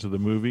song into the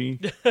movie,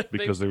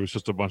 because there was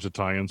just a bunch of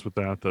tie-ins with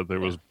that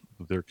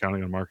they're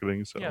counting on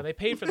marketing. So yeah, they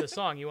paid for the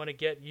song. You want to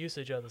get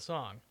usage of the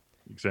song.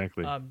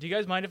 Exactly. Do you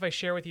guys mind if I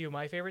share with you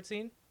my favorite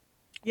scene?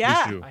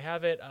 Yeah. I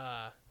have it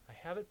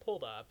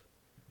pulled up.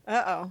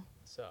 Uh-oh.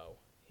 So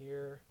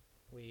here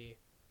we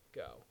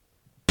go.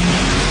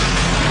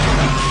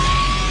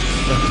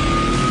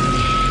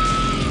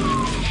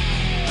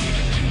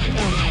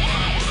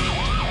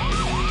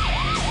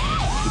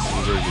 This is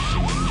a very good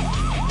scene.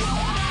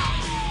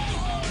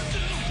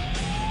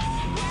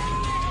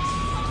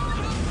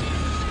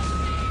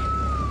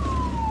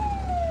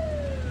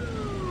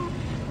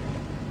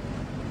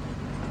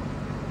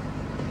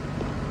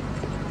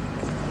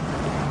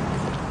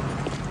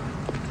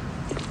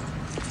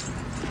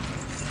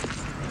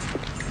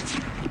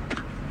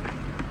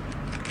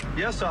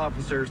 Yes,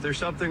 officers, there's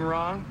something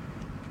wrong?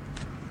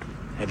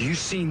 Have you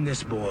seen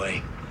this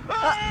boy?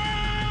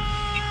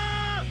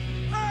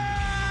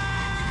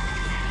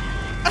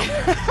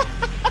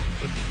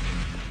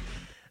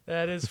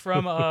 That is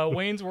from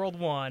Wayne's World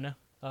 1.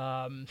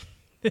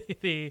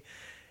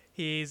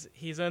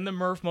 He's in the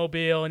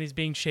Murph-mobile and he's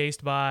being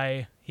chased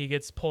by. He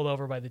gets pulled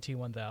over by the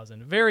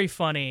T-1000. Very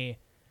funny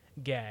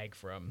gag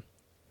from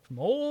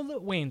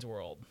old Wayne's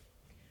World.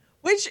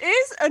 Which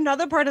is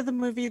another part of the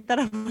movie that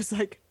I was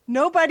like,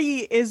 nobody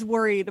is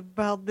worried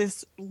about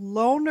this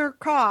loner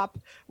cop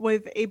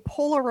with a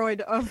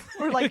Polaroid or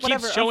like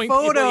whatever, a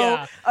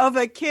photo of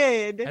a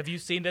kid. Have you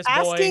seen this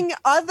asking boy?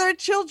 Other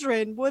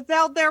children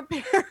without their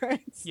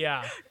parents.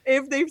 Yeah.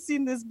 If they've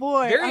seen this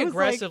boy. Very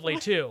aggressively,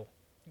 like, too.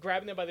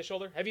 Grabbing them by the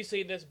shoulder. Have you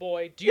seen this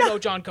boy? Do you know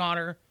John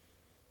Connor?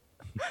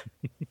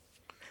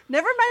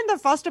 Never mind the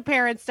foster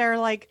parents. They're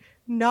like,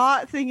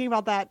 not thinking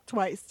about that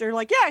twice. They're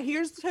like, yeah,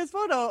 here's his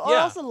photo.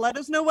 Also, let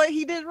us know what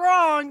he did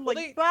wrong. Well,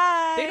 like,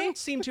 bye. They don't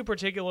seem to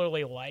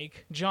particularly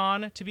like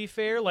John, to be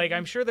fair. Like,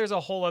 I'm sure there's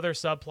a whole other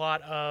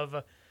subplot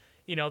of,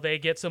 they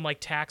get some, like,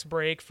 tax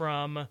break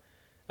from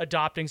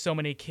adopting so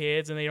many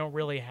kids, and they don't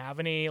really have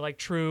any, like,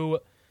 true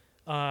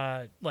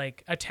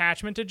like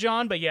attachment to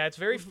John. But yeah, it's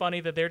very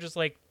funny that they're just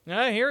like,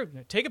 here,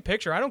 take a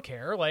picture. I don't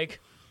care. Like,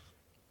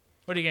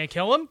 what are you gonna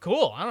kill him?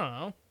 Cool. I don't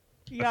know.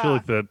 Yeah. I feel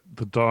like that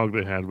the dog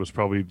they had was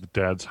probably the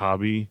dad's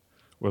hobby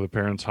or the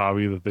parents'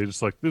 hobby, that they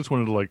just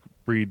wanted to like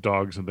breed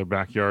dogs in their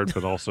backyard,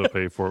 but also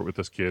pay for it with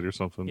this kid or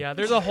something. Yeah,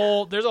 there's a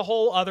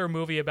whole other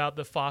movie about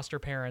the foster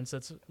parents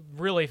that's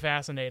really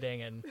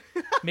fascinating, and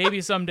maybe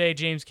someday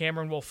James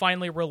Cameron will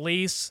finally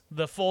release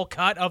the full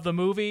cut of the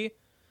movie.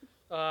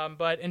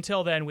 But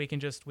until then, we can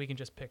just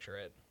picture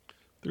it.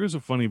 There is a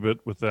funny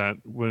bit with that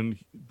when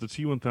the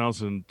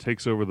T-1000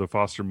 takes over the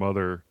foster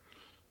mother,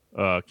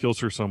 kills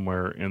her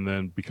somewhere, and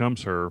then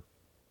becomes her.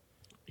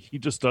 He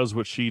just does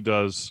what she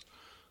does,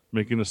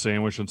 making a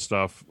sandwich and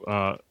stuff,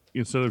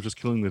 instead of just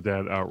killing the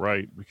dad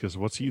outright. Because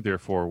what's he there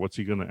for? What's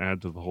he going to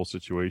add to the whole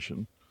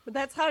situation? But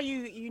that's how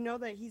you know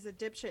that he's a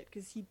dipshit,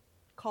 because he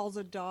calls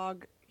a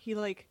dog. He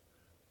like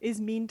is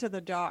mean to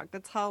the dog.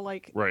 That's how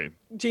like Right.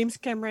 James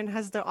Cameron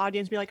has the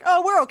audience be like,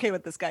 oh, we're okay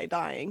with this guy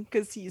dying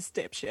because he's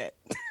dipshit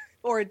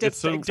or a It's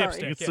so, dipstick.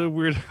 Sorry. dipstick. it's so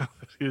weird how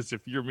it is.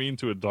 If you're mean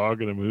to a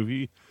dog in a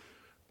movie,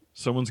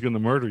 someone's going to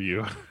murder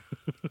you.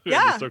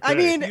 Yeah, It's I okay.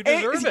 mean, You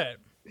deserve it.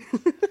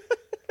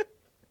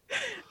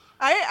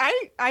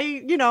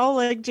 I you know,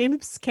 like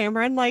James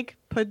Cameron like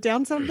put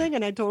down something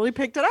and I totally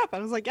picked it up. I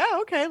was like, yeah,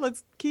 okay,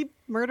 let's keep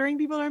murdering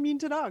people that are mean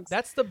to dogs.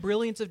 That's the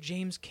brilliance of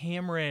James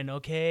Cameron,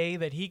 okay?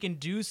 That he can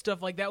do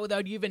stuff like that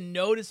without you even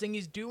noticing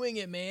he's doing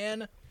it,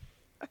 man.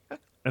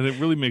 And it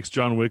really makes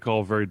John Wick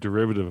all very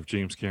derivative of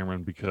James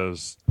Cameron,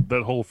 because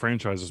that whole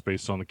franchise is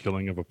based on the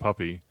killing of a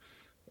puppy.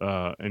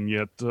 And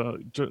yet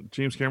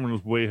James Cameron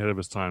was way ahead of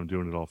his time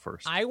doing it all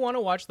first. I want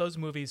to watch those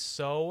movies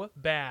so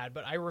bad,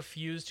 but I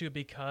refuse to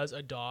because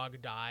a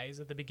dog dies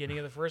at the beginning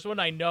of the first one.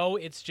 I know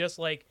it's just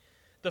like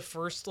the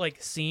first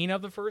like scene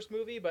of the first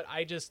movie, but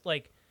I just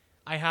like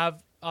I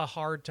have a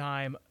hard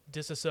time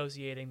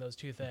disassociating those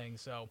two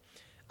things. So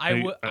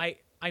I'm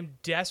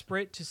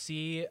desperate to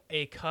see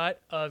a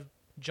cut of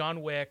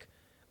John Wick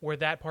where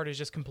that part is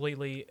just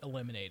completely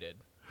eliminated.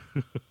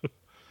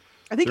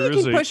 I think There you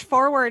is can a- push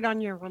forward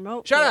on your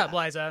remote. Shut for up, that.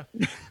 Liza.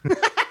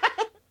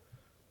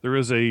 There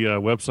is a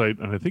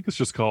website, and I think it's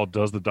just called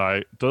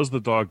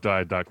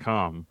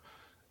doesthedogdie.com,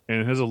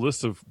 and it has a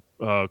list of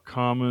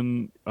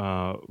common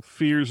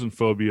fears and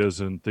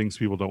phobias and things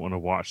people don't want to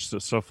watch. So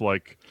stuff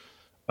like,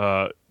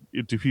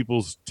 do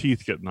people's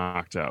teeth get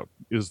knocked out?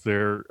 Is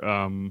there,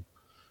 I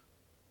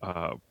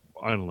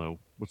don't know,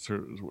 what's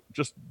there,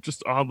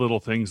 just odd little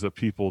things that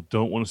people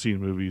don't want to see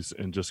in movies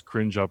and just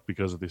cringe up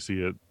because they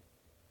see it.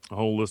 A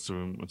whole list of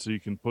them. And so you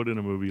can put in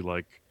a movie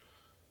like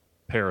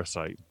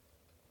Parasite.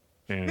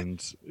 And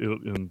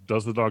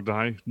does the dog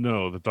die?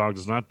 No, the dog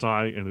does not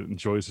die, and it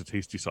enjoys a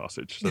tasty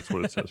sausage. That's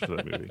what it says for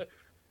that movie.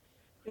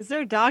 Is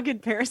there a dog in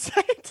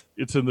Parasite?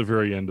 It's in the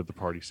very end of the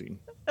party scene.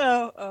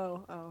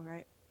 Oh,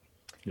 right.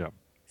 Yeah.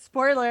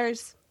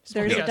 Spoilers.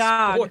 There's Yeah, a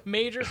dog.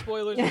 Major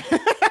spoilers.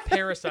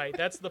 Parasite.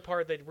 That's the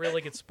part that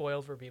really gets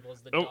spoiled for people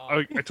is the Oh,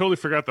 dog. I totally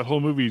forgot the whole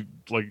movie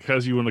like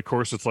has you in the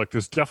course. It's like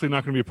there's definitely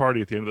not going to be a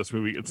party at the end of this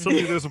movie. And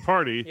suddenly there's a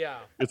party. Yeah.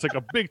 It's like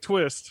a big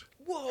twist.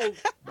 Whoa.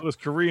 Those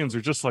Koreans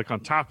are just like on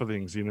top of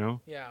things, you know?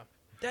 Yeah.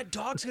 That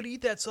dog's gonna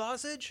eat that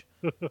sausage?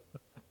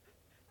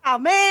 Oh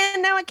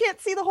man, now I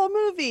can't see the whole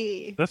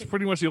movie. That's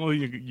pretty much the only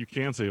thing you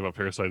can say about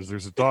Parasite is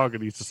there's a dog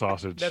that eats a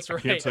sausage. That's right.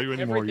 I can't tell you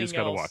anymore. You Everything just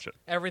got to else- watch it.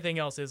 Everything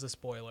else is a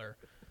spoiler.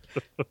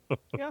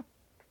 Yeah.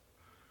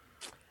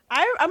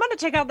 I'm gonna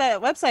check out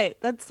that website.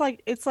 That's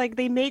like it's like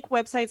they make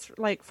websites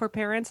like for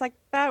parents like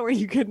that where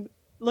you can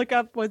look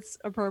up what's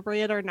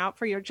appropriate or not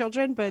for your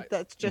children, but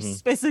that's just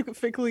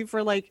specifically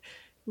for like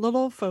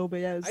little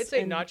phobias. I'd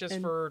say and- not just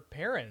and- for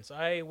parents.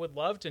 I would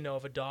love to know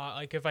if a dog,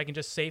 like if I can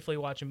just safely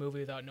watch a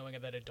movie without knowing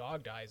that a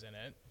dog dies in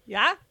it.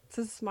 Yeah, it's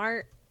a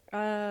smart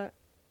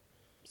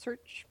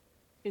search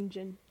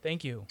engine.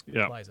 Thank you,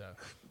 Yeah. Liza.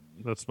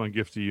 That's my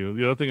gift to you.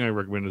 The other thing I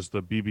recommend is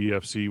the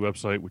BBFC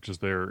website, which is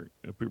the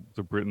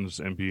Britain's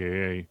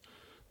MPAA.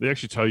 They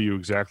actually tell you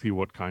exactly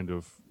what kind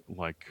of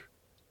like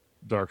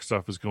dark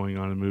stuff is going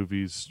on in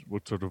movies,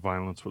 what sort of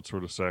violence, what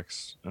sort of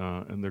sex,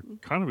 and they're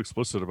kind of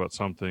explicit about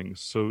some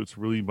things. So it's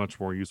really much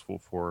more useful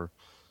for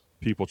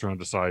people trying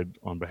to decide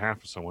on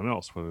behalf of someone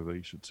else whether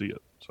they should see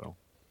it. So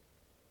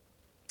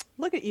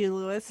Look at you,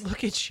 Lewis.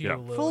 Look at you, Yeah.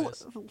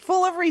 Lewis.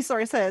 Full of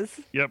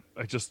resources. yep,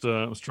 I just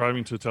was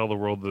striving to tell the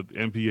world that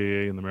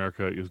MPAA in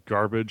America is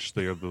garbage.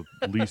 They are the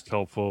least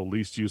helpful,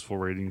 least useful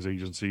ratings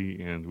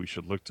agency, and we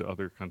should look to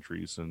other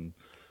countries and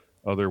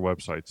other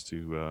websites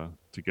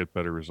to get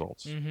better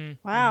results.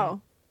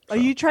 Wow. Are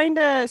you trying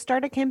to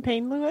start a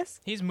campaign,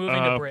 Lewis? He's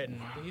moving to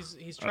Britain.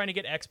 He's trying to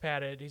get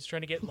expatted. He's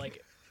trying to get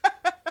like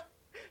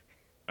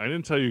I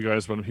didn't tell you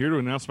guys, but I'm here to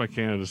announce my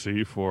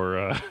candidacy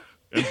for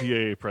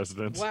MPAA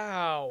president.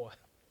 wow.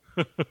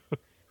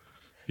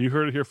 You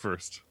heard it here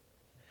first.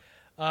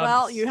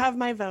 Well, you have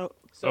my vote.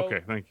 So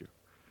Okay, thank you.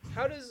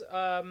 how does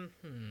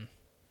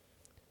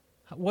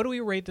what do we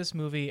rate this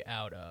movie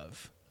out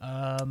of?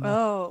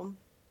 Oh.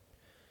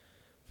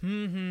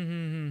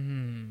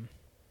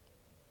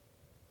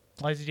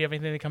 Liza, do you have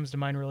anything that comes to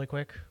mind really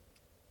quick?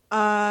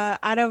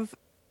 Out of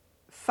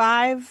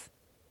 5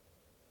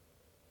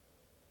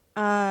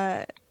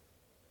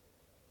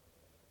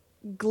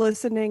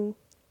 glistening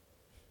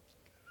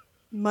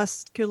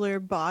muscular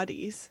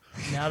bodies.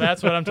 Now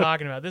that's what I'm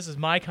talking about. This is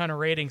my kind of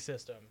rating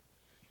system.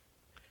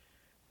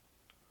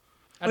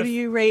 What do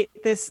you rate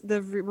this the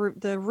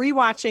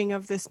rewatching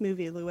of this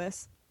movie,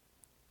 Lewis?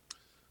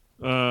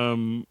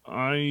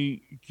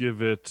 I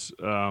give it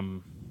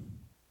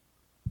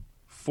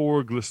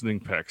 4 glistening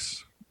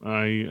pecs.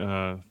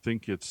 I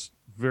think it's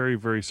very,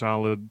 very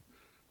solid.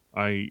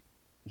 I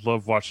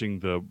love watching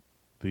the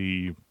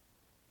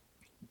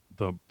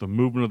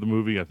movement of the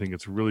movie. I think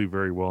it's really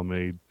very well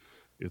made.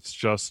 It's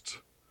just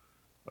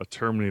a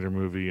Terminator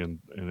movie, and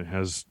it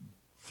has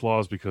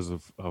flaws because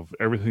of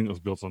everything that was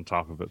built on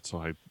top of it. So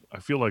I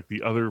feel like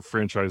the other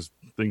franchise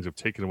things have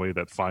taken away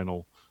that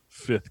final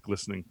 5th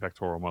glistening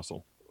pectoral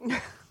muscle.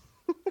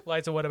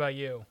 Liza, what about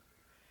you?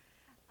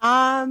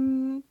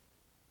 I'm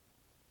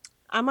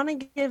gonna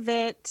give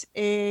it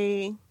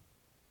a.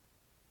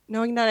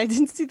 Knowing that I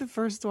didn't see the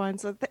first one,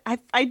 so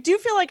I do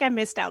feel like I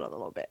missed out a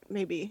little bit.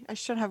 Maybe I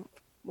should have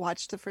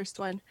watched the first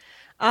one.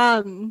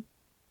 I'm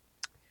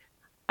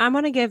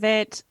gonna give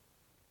it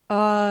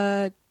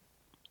 2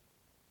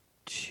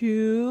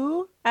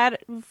 out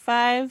of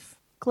 5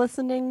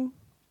 glistening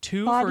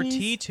 2 bodies. for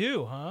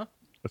T2, huh?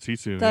 A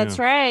T2. That's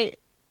right.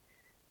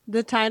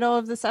 The title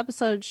of this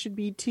episode should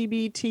be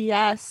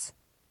TBTS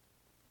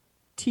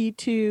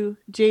T2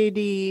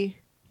 JD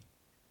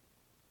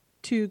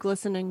 2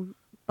 glistening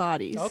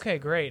bodies. Okay,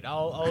 great.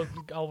 I'll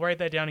write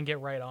that down and get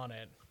right on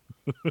it.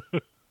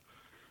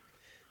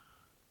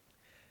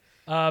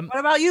 What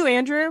about you,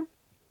 Andrew?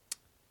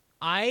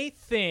 I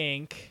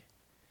think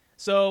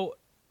so.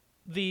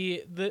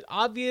 The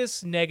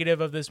obvious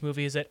negative of this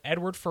movie is that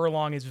Edward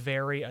Furlong is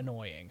very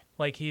annoying.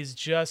 Like, he's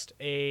just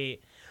a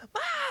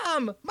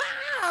mom.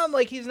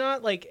 Like, he's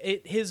not like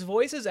it, his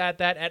voice is at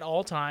that at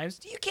all times.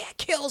 You can't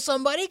kill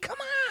somebody. Come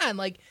on.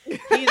 Like,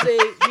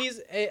 he's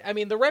a. I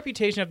mean, the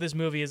reputation of this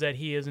movie is that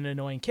he is an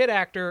annoying kid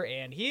actor,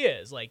 and he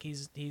is. Like,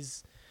 he's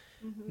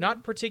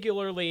not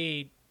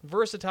particularly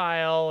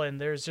versatile,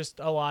 and there's just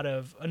a lot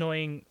of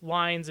annoying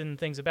lines and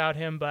things about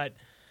him, but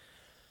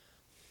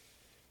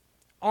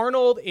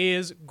Arnold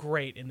is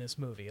great in this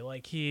movie.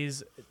 Like,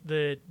 he's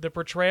the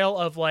portrayal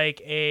of like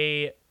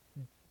a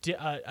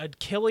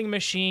killing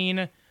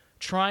machine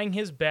trying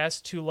his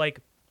best to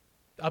like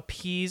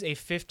appease a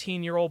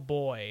 15-year-old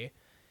boy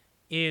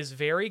is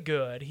very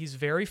good. He's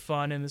very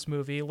fun in this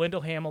movie.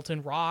 Lyndall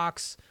Hamilton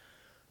rocks.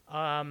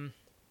 I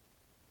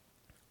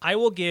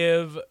will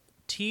give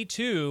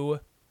T2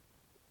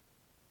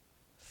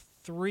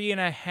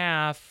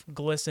 3.5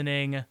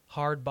 glistening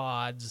hard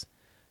bods.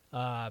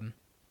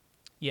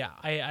 Yeah,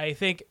 I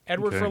think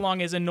Edward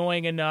Furlong is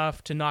annoying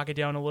enough to knock it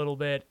down a little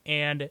bit,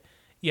 and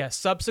yeah,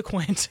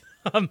 subsequent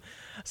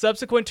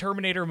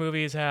Terminator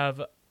movies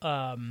have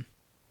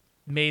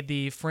made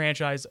the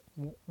franchise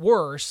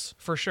worse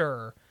for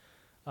sure.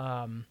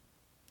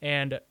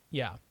 And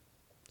yeah,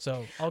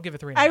 so I'll give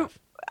it 3.5.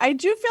 I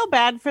do feel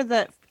bad for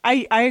the.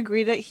 I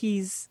agree that he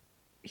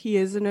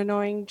is an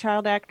annoying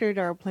child actor.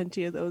 There are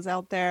plenty of those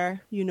out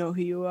there. You know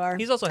who you are.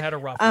 He's also had a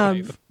rough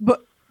life.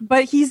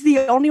 But he's the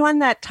only one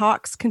that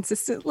talks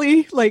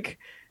consistently. Like,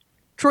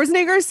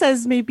 Schwarzenegger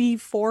says maybe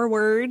 4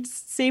 words.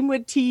 Same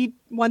with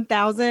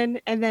T-1000.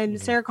 And then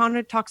Sarah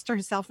Connor talks to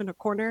herself in a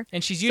corner.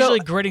 And she's usually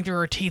gritting through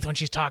her teeth when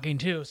she's talking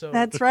too. So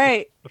that's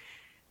right.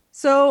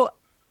 So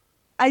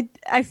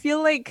I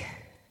feel like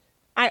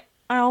I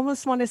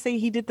almost want to say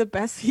he did the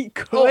best he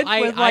could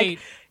a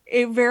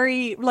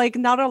very like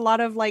not a lot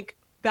of like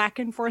back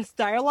and forth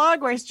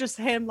dialogue where it's just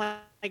him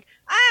like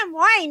I'm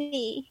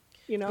whiny.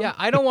 You know? Yeah,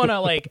 I don't want to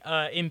like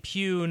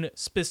impugn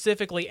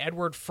specifically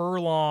Edward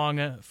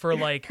Furlong for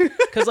like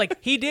because like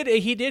he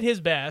did his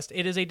best.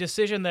 It is a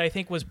decision that I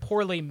think was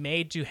poorly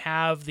made to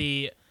have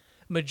the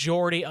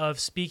majority of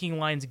speaking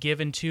lines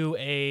given to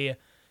a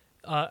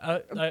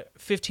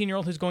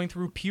 15-year-old who's going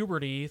through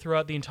puberty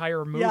throughout the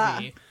entire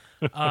movie.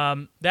 Yeah.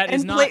 That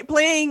is not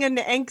playing an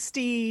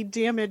angsty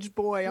damaged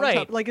boy on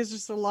top. Like, it's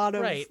just a lot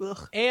of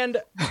ugh. And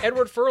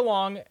Edward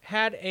Furlong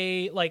had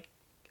a like.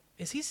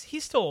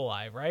 He's still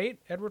alive, right?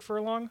 Edward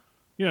Furlong?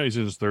 Yeah, he's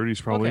in his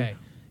 30s probably. Okay.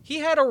 He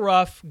had a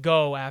rough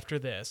go after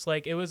this.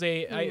 Like, it was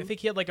I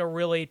think he had like a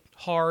really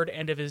hard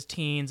end of his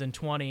teens and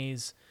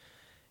 20s.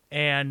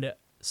 And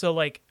so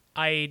like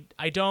I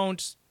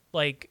don't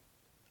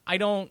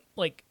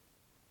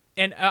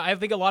and I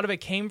think a lot of it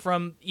came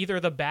from either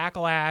the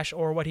backlash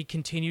or what he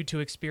continued to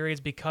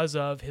experience because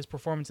of his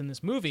performance in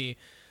this movie.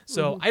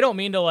 So I don't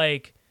mean to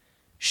like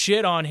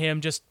shit on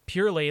him just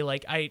purely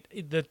like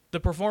the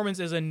performance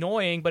is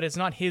annoying, but it's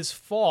not his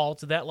fault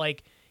that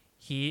like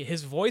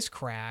his voice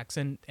cracks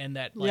and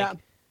that like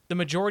the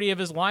majority of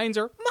his lines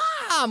are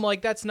mom.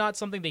 Like, that's not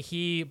something that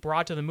he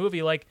brought to the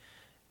movie. Like,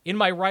 in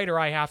my writer,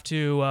 I have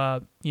to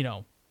I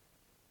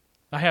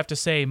have to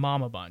say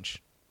mom a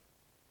bunch.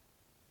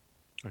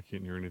 I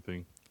can't hear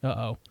anything.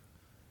 Uh-oh.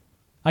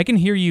 I can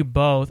hear you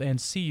both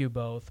and see you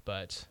both,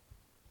 but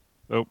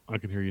Oh, I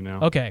can hear you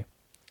now. okay.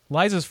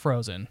 Liza's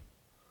frozen.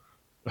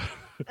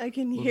 I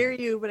can hear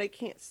you, but I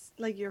can't.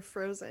 Like you're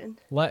frozen.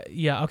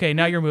 Yeah. Okay.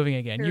 Now you're moving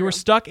again. Here You we were go.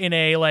 stuck in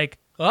a like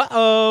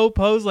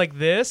pose like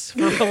this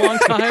for a long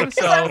time. I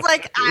So was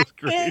like, I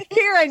can't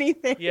hear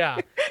anything. yeah.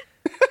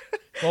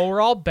 Well,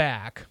 we're all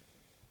back.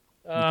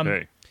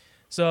 Okay.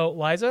 So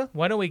Liza,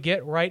 why don't we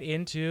get right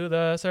into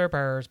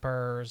the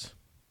purrs?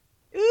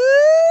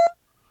 Ooh.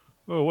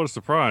 Oh, what a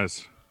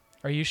surprise!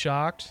 Are you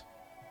shocked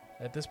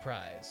at this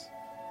prize?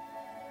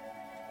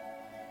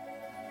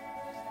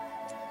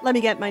 Let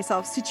me get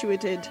myself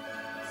situated,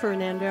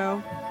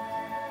 Fernando.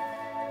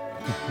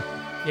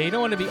 Yeah, you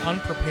don't want to be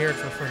unprepared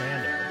for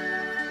Fernando.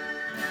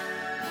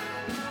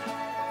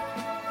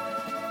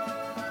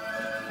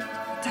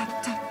 Ta,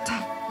 ta, ta.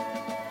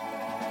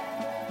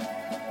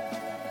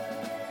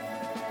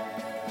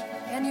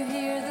 Can you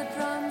hear the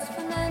drums,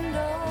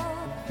 Fernando?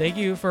 Thank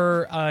you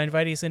for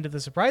inviting us into the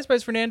surprise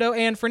prize, Fernando.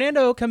 And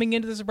Fernando coming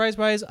into the surprise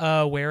prize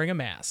wearing a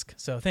mask.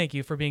 So thank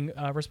you for being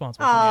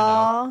responsible, Fernando.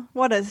 Aw,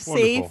 what a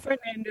safe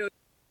Fernando.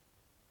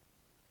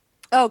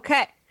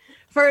 Okay.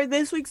 For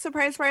this week's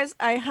surprise prize,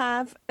 I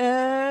have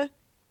a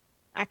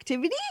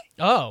activity,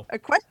 Oh, a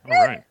question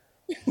All right.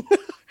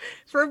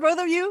 for both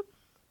of you.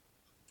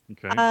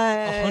 Okay.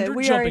 100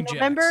 we are in jumping jacks.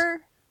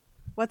 November.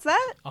 What's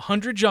that?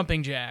 100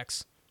 jumping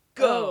jacks.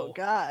 Oh Go.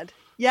 God.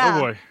 Yeah. Oh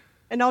boy.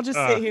 And I'll just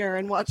sit here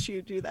and watch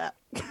you do that.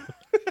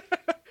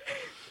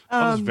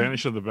 I'll just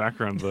vanish in the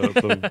background,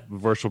 the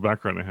virtual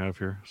background I have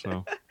here.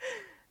 So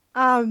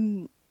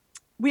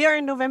We are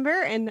in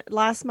November, and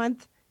last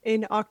month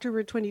in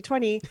October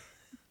 2020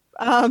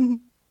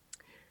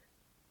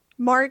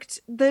 marked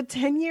the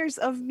 10 years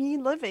of me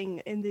living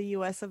in the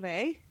US of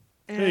A.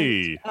 And,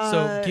 Hey.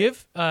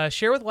 So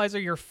share with Liza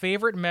your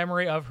favorite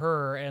memory of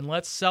her, and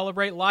let's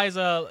celebrate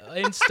Liza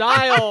in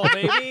style,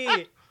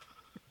 baby.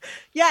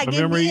 yeah, My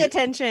give memory- me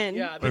attention.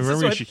 Yeah, I this is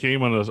remember what- she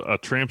came on a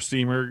tramp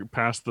steamer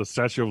past the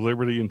Statue of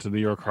Liberty into New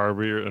York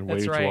Harbor and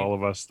That's waved right. to all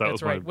of us. That That's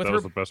was right. With that her-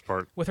 was the best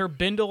part. with her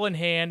bindle in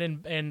hand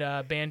and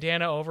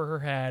bandana over her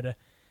head,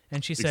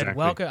 and she said, Exactly.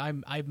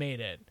 "Welcome, I made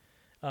it."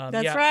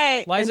 That's yeah.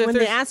 right. Liza, and when if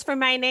they there's- asked for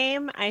my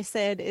name, I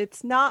said,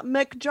 it's not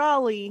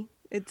McJolly.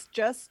 It's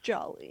just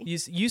Jolly.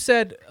 You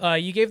said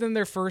you gave them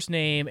their first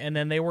name, and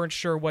then they weren't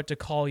sure what to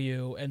call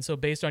you, and so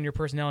based on your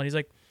personality, he's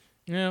like,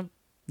 "Yeah,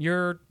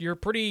 you're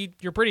pretty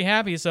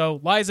happy, so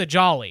Liza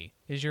Jolly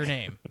is your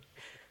name."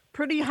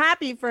 Pretty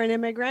happy for an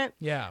immigrant.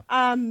 Yeah,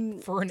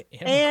 for an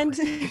And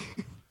immigrant.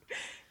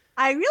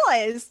 I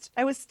realized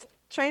I was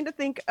trying to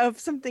think of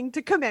something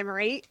to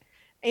commemorate.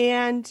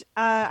 And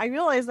I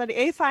realized that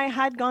if I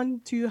had gone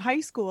to high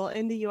school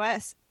in the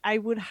US, I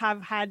would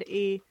have had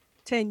a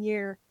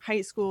 10-year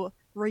high school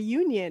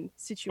reunion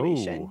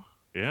situation. Oh,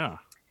 yeah.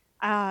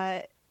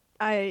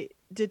 I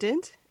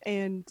didn't,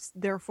 and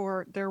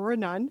therefore there were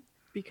none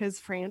because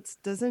France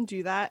doesn't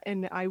do that,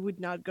 and I would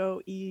not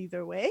go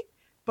either way.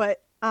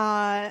 But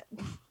Wait,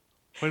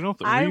 don't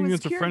the I was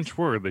reunion's a curious. French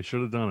word. They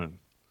should have done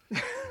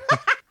it.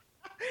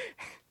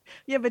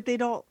 yeah, but they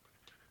don't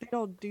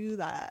do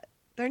that.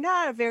 They're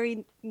not a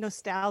very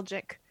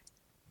nostalgic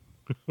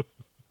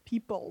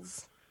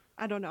peoples.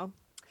 I don't know.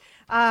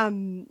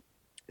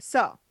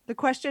 So the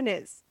question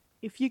is,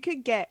 if you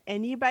could get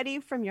anybody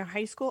from your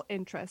high school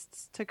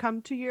interests to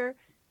come to your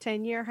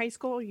 10-year high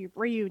school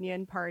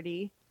reunion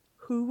party,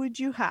 who would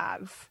you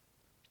have?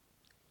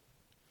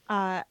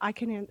 I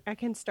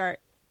can start.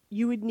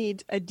 You would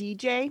need a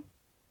DJ,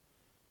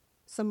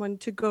 someone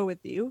to go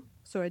with you,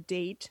 so a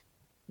date.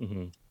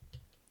 Mm-hmm.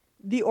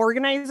 The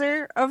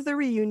organizer of the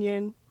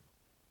reunion,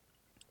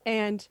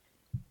 and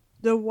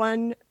the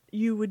one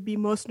you would be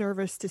most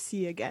nervous to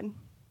see again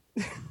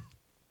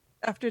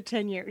after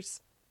 10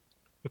 years.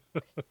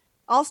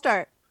 I'll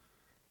start.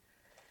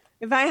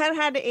 If I had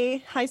had a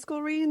high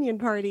school reunion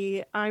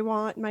party, I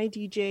want my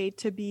DJ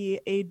to be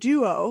a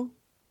duo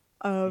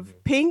of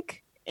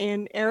Pink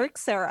and Eric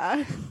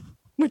Serra,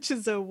 which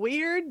is a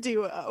weird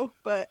duo,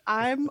 but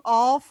I'm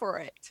all for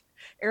it.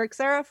 Eric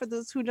Serra, for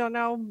those who don't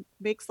know,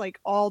 makes like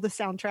all the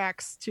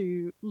soundtracks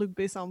to Luc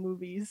Besson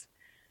movies.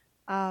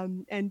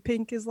 And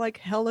Pink is like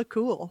hella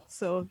cool.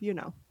 So, you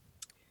know.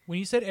 When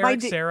you said My Eric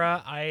di-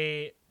 Serra,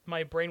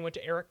 my brain went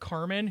to Eric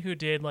Carmen, who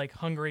did like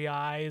Hungry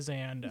Eyes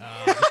and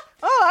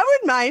Oh, I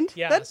wouldn't mind.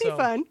 Yeah, That'd be so-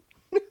 fun.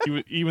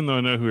 Even though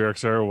I know who Eric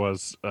Serra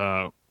was,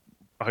 I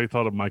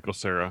thought of Michael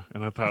Serra,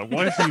 and I thought,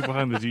 why is he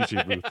behind the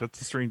DJ booth? That's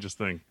the strangest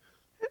thing.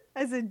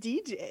 As a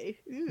DJ.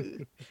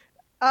 Ooh.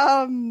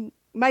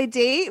 My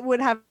date would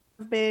have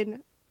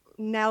been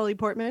Natalie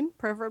Portman,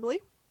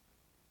 preferably.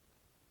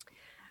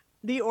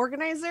 The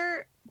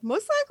organizer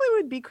most likely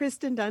would be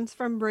Kristen Dunst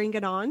from Bring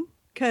It On.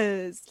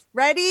 Cause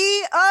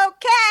ready,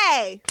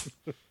 okay.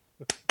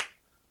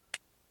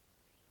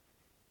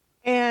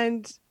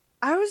 And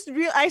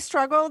I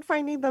struggled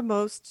finding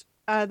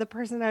the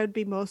person I would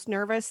be most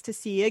nervous to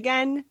see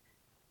again.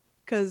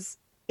 Cause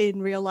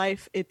in real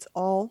life it's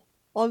all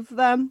of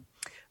them.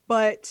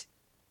 But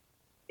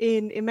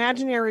in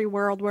imaginary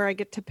world where I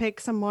get to pick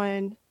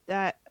someone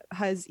that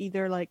has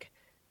either like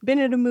been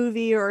in a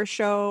movie or a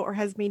show or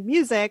has made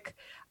music,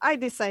 I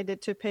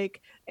decided to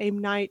pick M.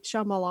 Night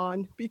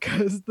Shyamalan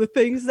because the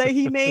things that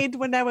he made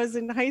when I was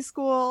in high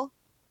school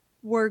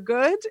were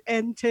good,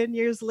 and 10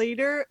 years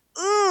later,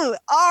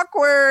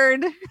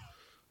 awkward.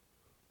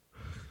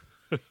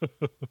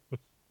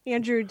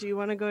 Andrew, do you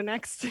want to go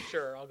next?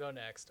 Sure, I'll go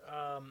next.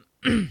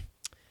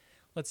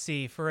 Let's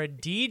see. For a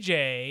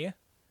DJ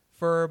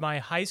for my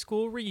high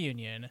school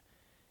reunion,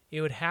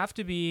 it would have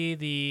to be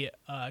the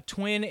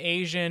twin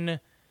Asian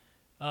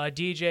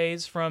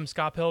DJs from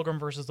Scott Pilgrim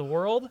versus the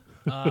World.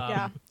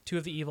 Yeah. Two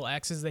of the evil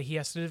exes that he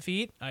has to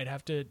defeat. I'd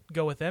have to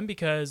go with them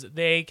because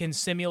they can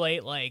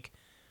simulate like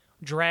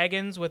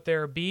dragons with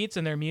their beats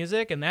and their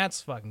music, and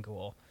that's fucking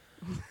cool.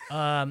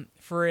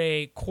 For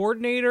a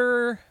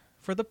coordinator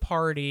for the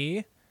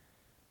party,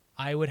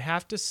 I would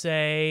have to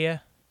say,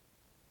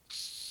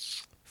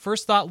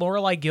 first thought,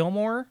 Lorelai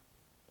Gilmore.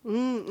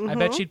 I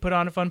bet she'd put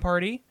on a fun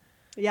party.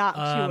 Yeah,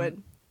 she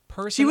would.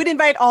 Person, She would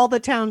invite all the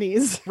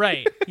townies.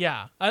 right,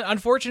 yeah.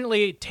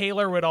 Unfortunately,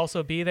 Taylor would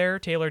also be there,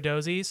 Taylor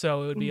Dozy,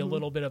 so it would be a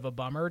little bit of a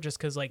bummer just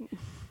because, like,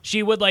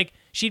 she'd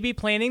be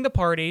planning the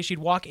party. She'd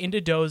walk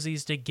into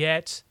Dozy's to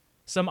get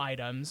some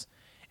items,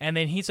 and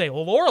then he'd say,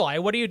 well,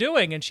 Lorelai, what are you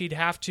doing? And she'd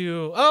have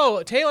to,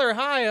 oh, Taylor,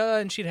 hi,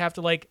 and she'd have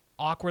to, like,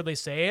 awkwardly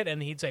say it,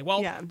 and he'd say,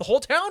 well, Yeah. the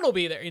whole town will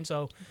be there. And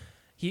so,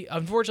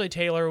 unfortunately,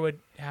 Taylor would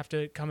have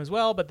to come as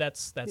well, but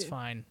that's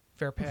fine.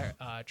 Fair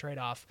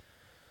trade-off.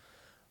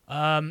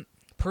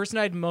 Person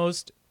I'd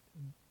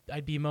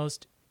be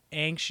most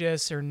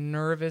anxious or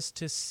nervous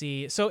to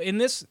see. So in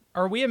this,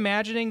 are we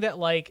imagining that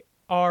like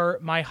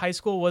my high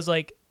school was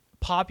like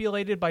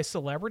populated by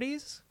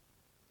celebrities?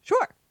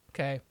 Sure.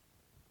 Okay.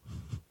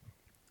 We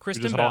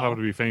Kristen just all happen Bell.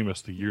 to be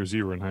famous the years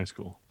you were in high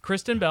school.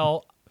 Kristen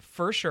Bell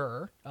for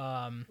sure.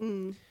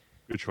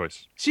 Good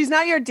choice. She's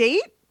not your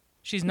date?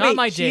 She's not Wait,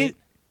 my she- date.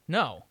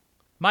 No.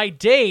 My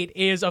date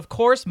is of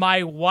course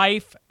my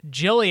wife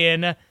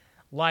Jillian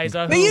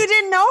Liza. But who- you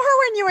didn't know her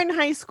when you were in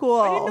high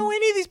school. I didn't know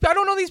any of these. I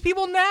don't know these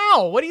people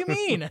now. What do you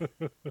mean?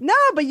 No,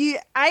 but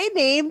I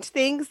named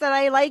things that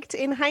I liked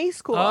in high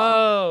school.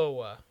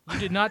 Oh, you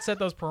did not set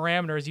those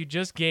parameters. You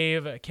just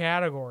gave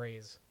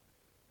categories.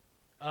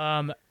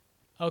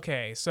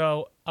 Okay,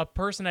 so a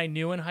person I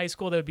knew in high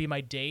school that would be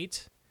my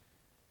date.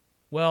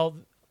 Well,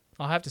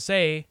 I'll have to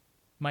say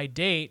my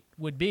date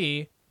would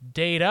be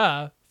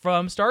Data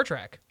from Star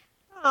Trek.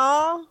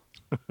 Aw,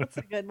 that's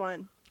a good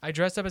one. I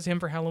dressed up as him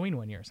for Halloween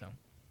one year, so.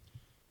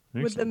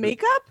 With the Excellent.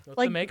 makeup? With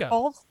the Like makeup.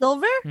 all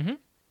silver? Mhm.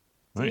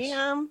 Nice.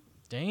 Damn.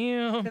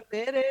 Damn.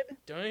 Committed.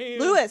 Damn.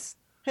 Lewis,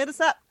 hit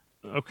us up.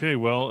 Okay,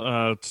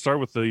 well, to start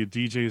with, the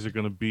DJs are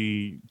going to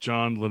be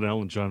John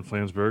Linnell and John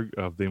Flansburgh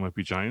of They Might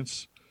Be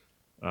Giants.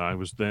 I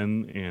was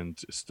then and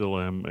still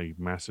am a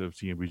massive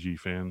TMBG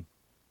fan.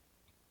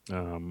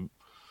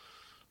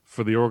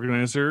 For the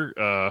organizer,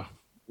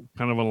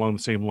 kind of along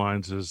the same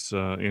lines as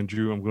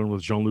Andrew, I'm going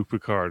with Jean-Luc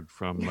Picard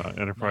from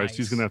Enterprise.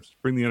 He's Nice. going to have to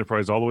bring the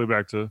Enterprise all the way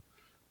back to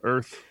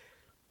Earth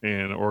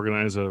and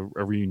organize a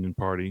reunion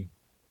party.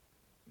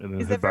 And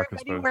then Is head back in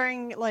everybody space.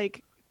 wearing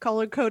like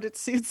color coded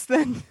suits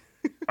then?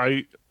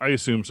 I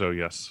assume so,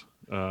 yes.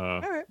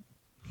 All right.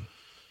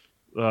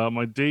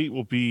 My date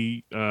will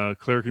be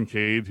Claire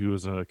Kincaid, who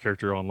is a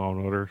character on Law &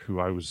 Order, who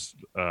I was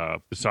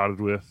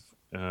besotted with,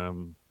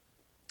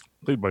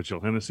 played by Jill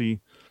Hennessy.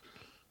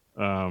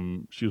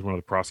 She was one of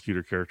the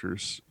prosecutor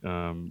characters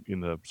in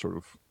the sort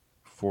of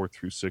 4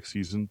 through 6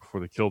 season before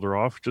they killed her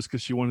off, just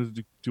because she wanted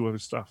to do other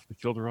stuff. They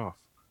killed her off.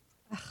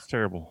 It's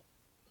terrible.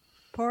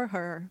 Poor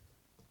her.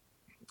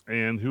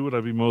 And who would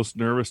I be most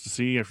nervous to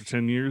see after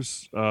 10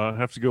 years? I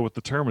have to go with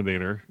the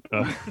Terminator.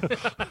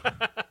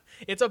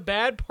 It's a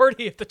bad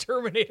party if the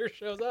Terminator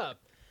shows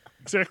up.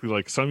 Exactly.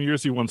 Like some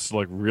years he wants to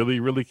like really,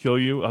 really kill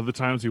you. Other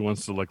times he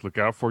wants to like look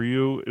out for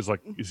you. Is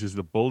he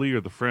the bully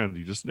or the friend?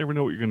 You just never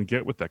know what you're going to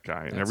get with that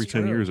guy. And That's every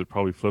 10 true. years it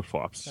probably flip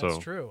flops. That's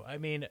So true. I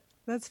mean,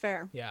 That's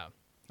fair. yeah,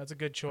 that's a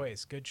good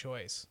choice. Good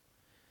choice.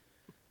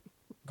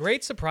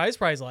 Great surprise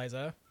prize,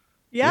 Liza.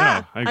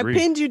 Yeah, I agree.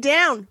 pinned you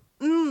down.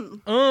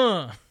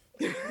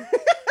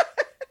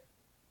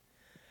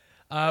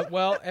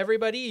 Well,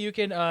 everybody, you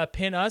can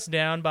pin us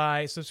down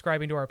by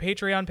subscribing to our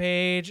Patreon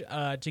page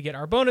to get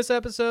our bonus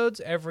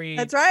episodes every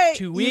That's right.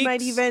 2 weeks. You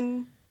might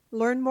even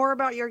learn more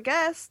about your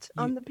guest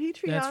on the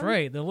Patreon. That's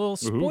right. The little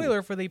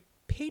spoiler for the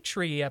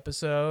Patreon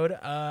episode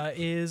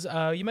is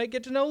you might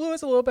get to know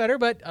Lewis a little better,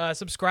 but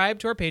subscribe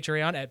to our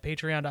Patreon at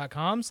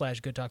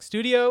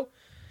patreon.com/goodtalkstudio.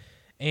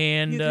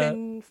 And You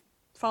can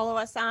follow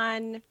us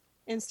on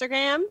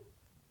Instagram,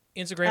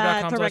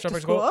 Instagram.com/upper Direct to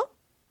school. School.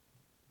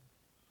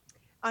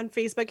 On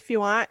Facebook if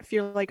you want, if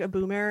you're like a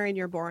boomer and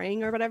you're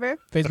boring or whatever.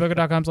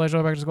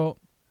 Facebook.com/upper school.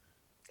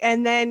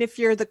 And then if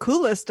you're the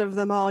coolest of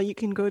them all, you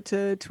can go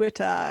to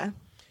Twitter.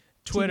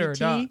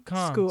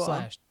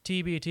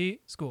 Twitter.com/TBT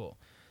school.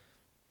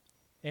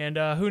 And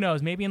who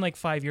knows? Maybe in like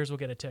 5 years we'll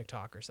get a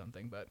TikTok or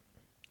something. But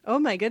Oh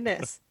my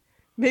goodness.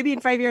 Maybe in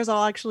 5 years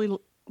I'll actually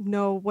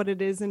know what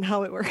it is and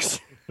how it works.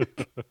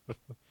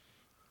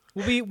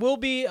 we'll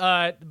be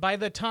by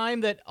the time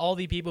that all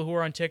the people who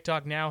are on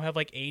TikTok now have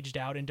like aged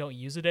out and don't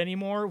use it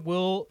anymore,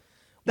 we'll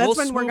That's we'll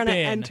when we're swoop gonna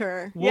in.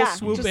 enter. We'll Yeah,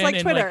 swoop just in like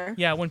and Twitter.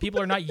 when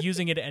people are not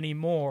using it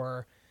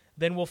anymore,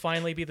 then we'll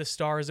finally be the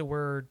stars that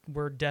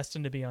we're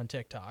destined to be on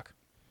TikTok.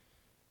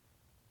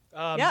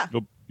 Yeah.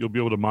 You'll be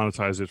able to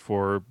monetize it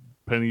for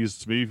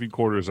pennies, maybe even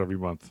quarters every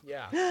month.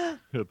 Yeah.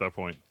 At that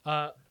point.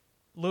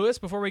 Lewis,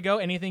 before we go,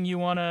 anything you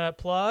want to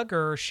plug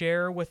or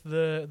share with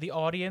the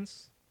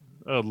audience?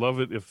 I'd love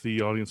it if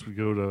the audience would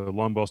go to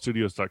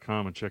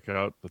longballstudios.com and check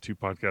out the 2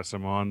 podcasts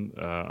I'm on.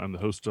 I'm the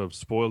host of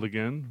Spoiled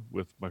Again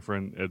with my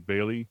friend Ed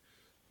Bailey.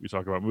 We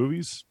talk about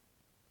movies.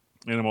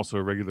 And I'm also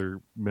a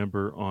regular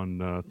member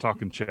on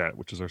Talk and Chat,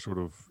 which is our sort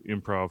of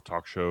improv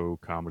talk show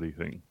comedy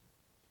thing.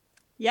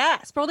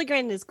 Yeah, Spoiled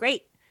Again is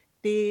great.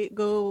 They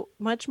go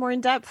much more in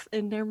depth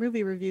in their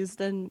movie reviews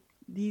than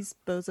these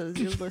bozos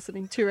you're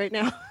listening to right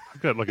now.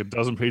 We've got like a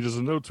dozen pages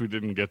of notes we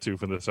didn't get to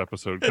for this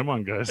episode. Come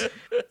on, guys.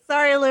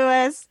 Sorry,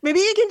 Lewis. Maybe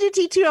you can do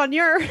T2 on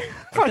your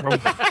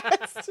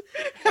podcast.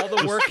 All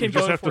the work You can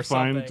just go have for to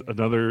find something.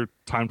 another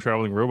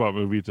time-traveling robot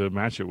movie to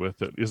match it with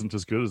that isn't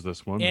as good as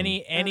this one.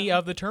 Any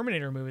of the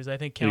Terminator movies, I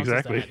think, counts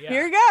Exactly. as that. Yeah.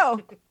 Here you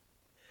go.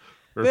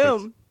 Perfect.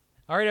 Boom.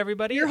 All right,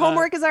 everybody. Your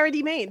homework is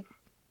already made.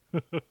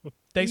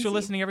 Thanks for Easy.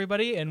 listening,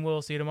 everybody, and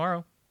we'll see you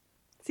tomorrow.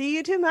 See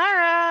you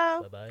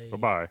tomorrow. Bye-bye.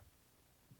 Bye-bye.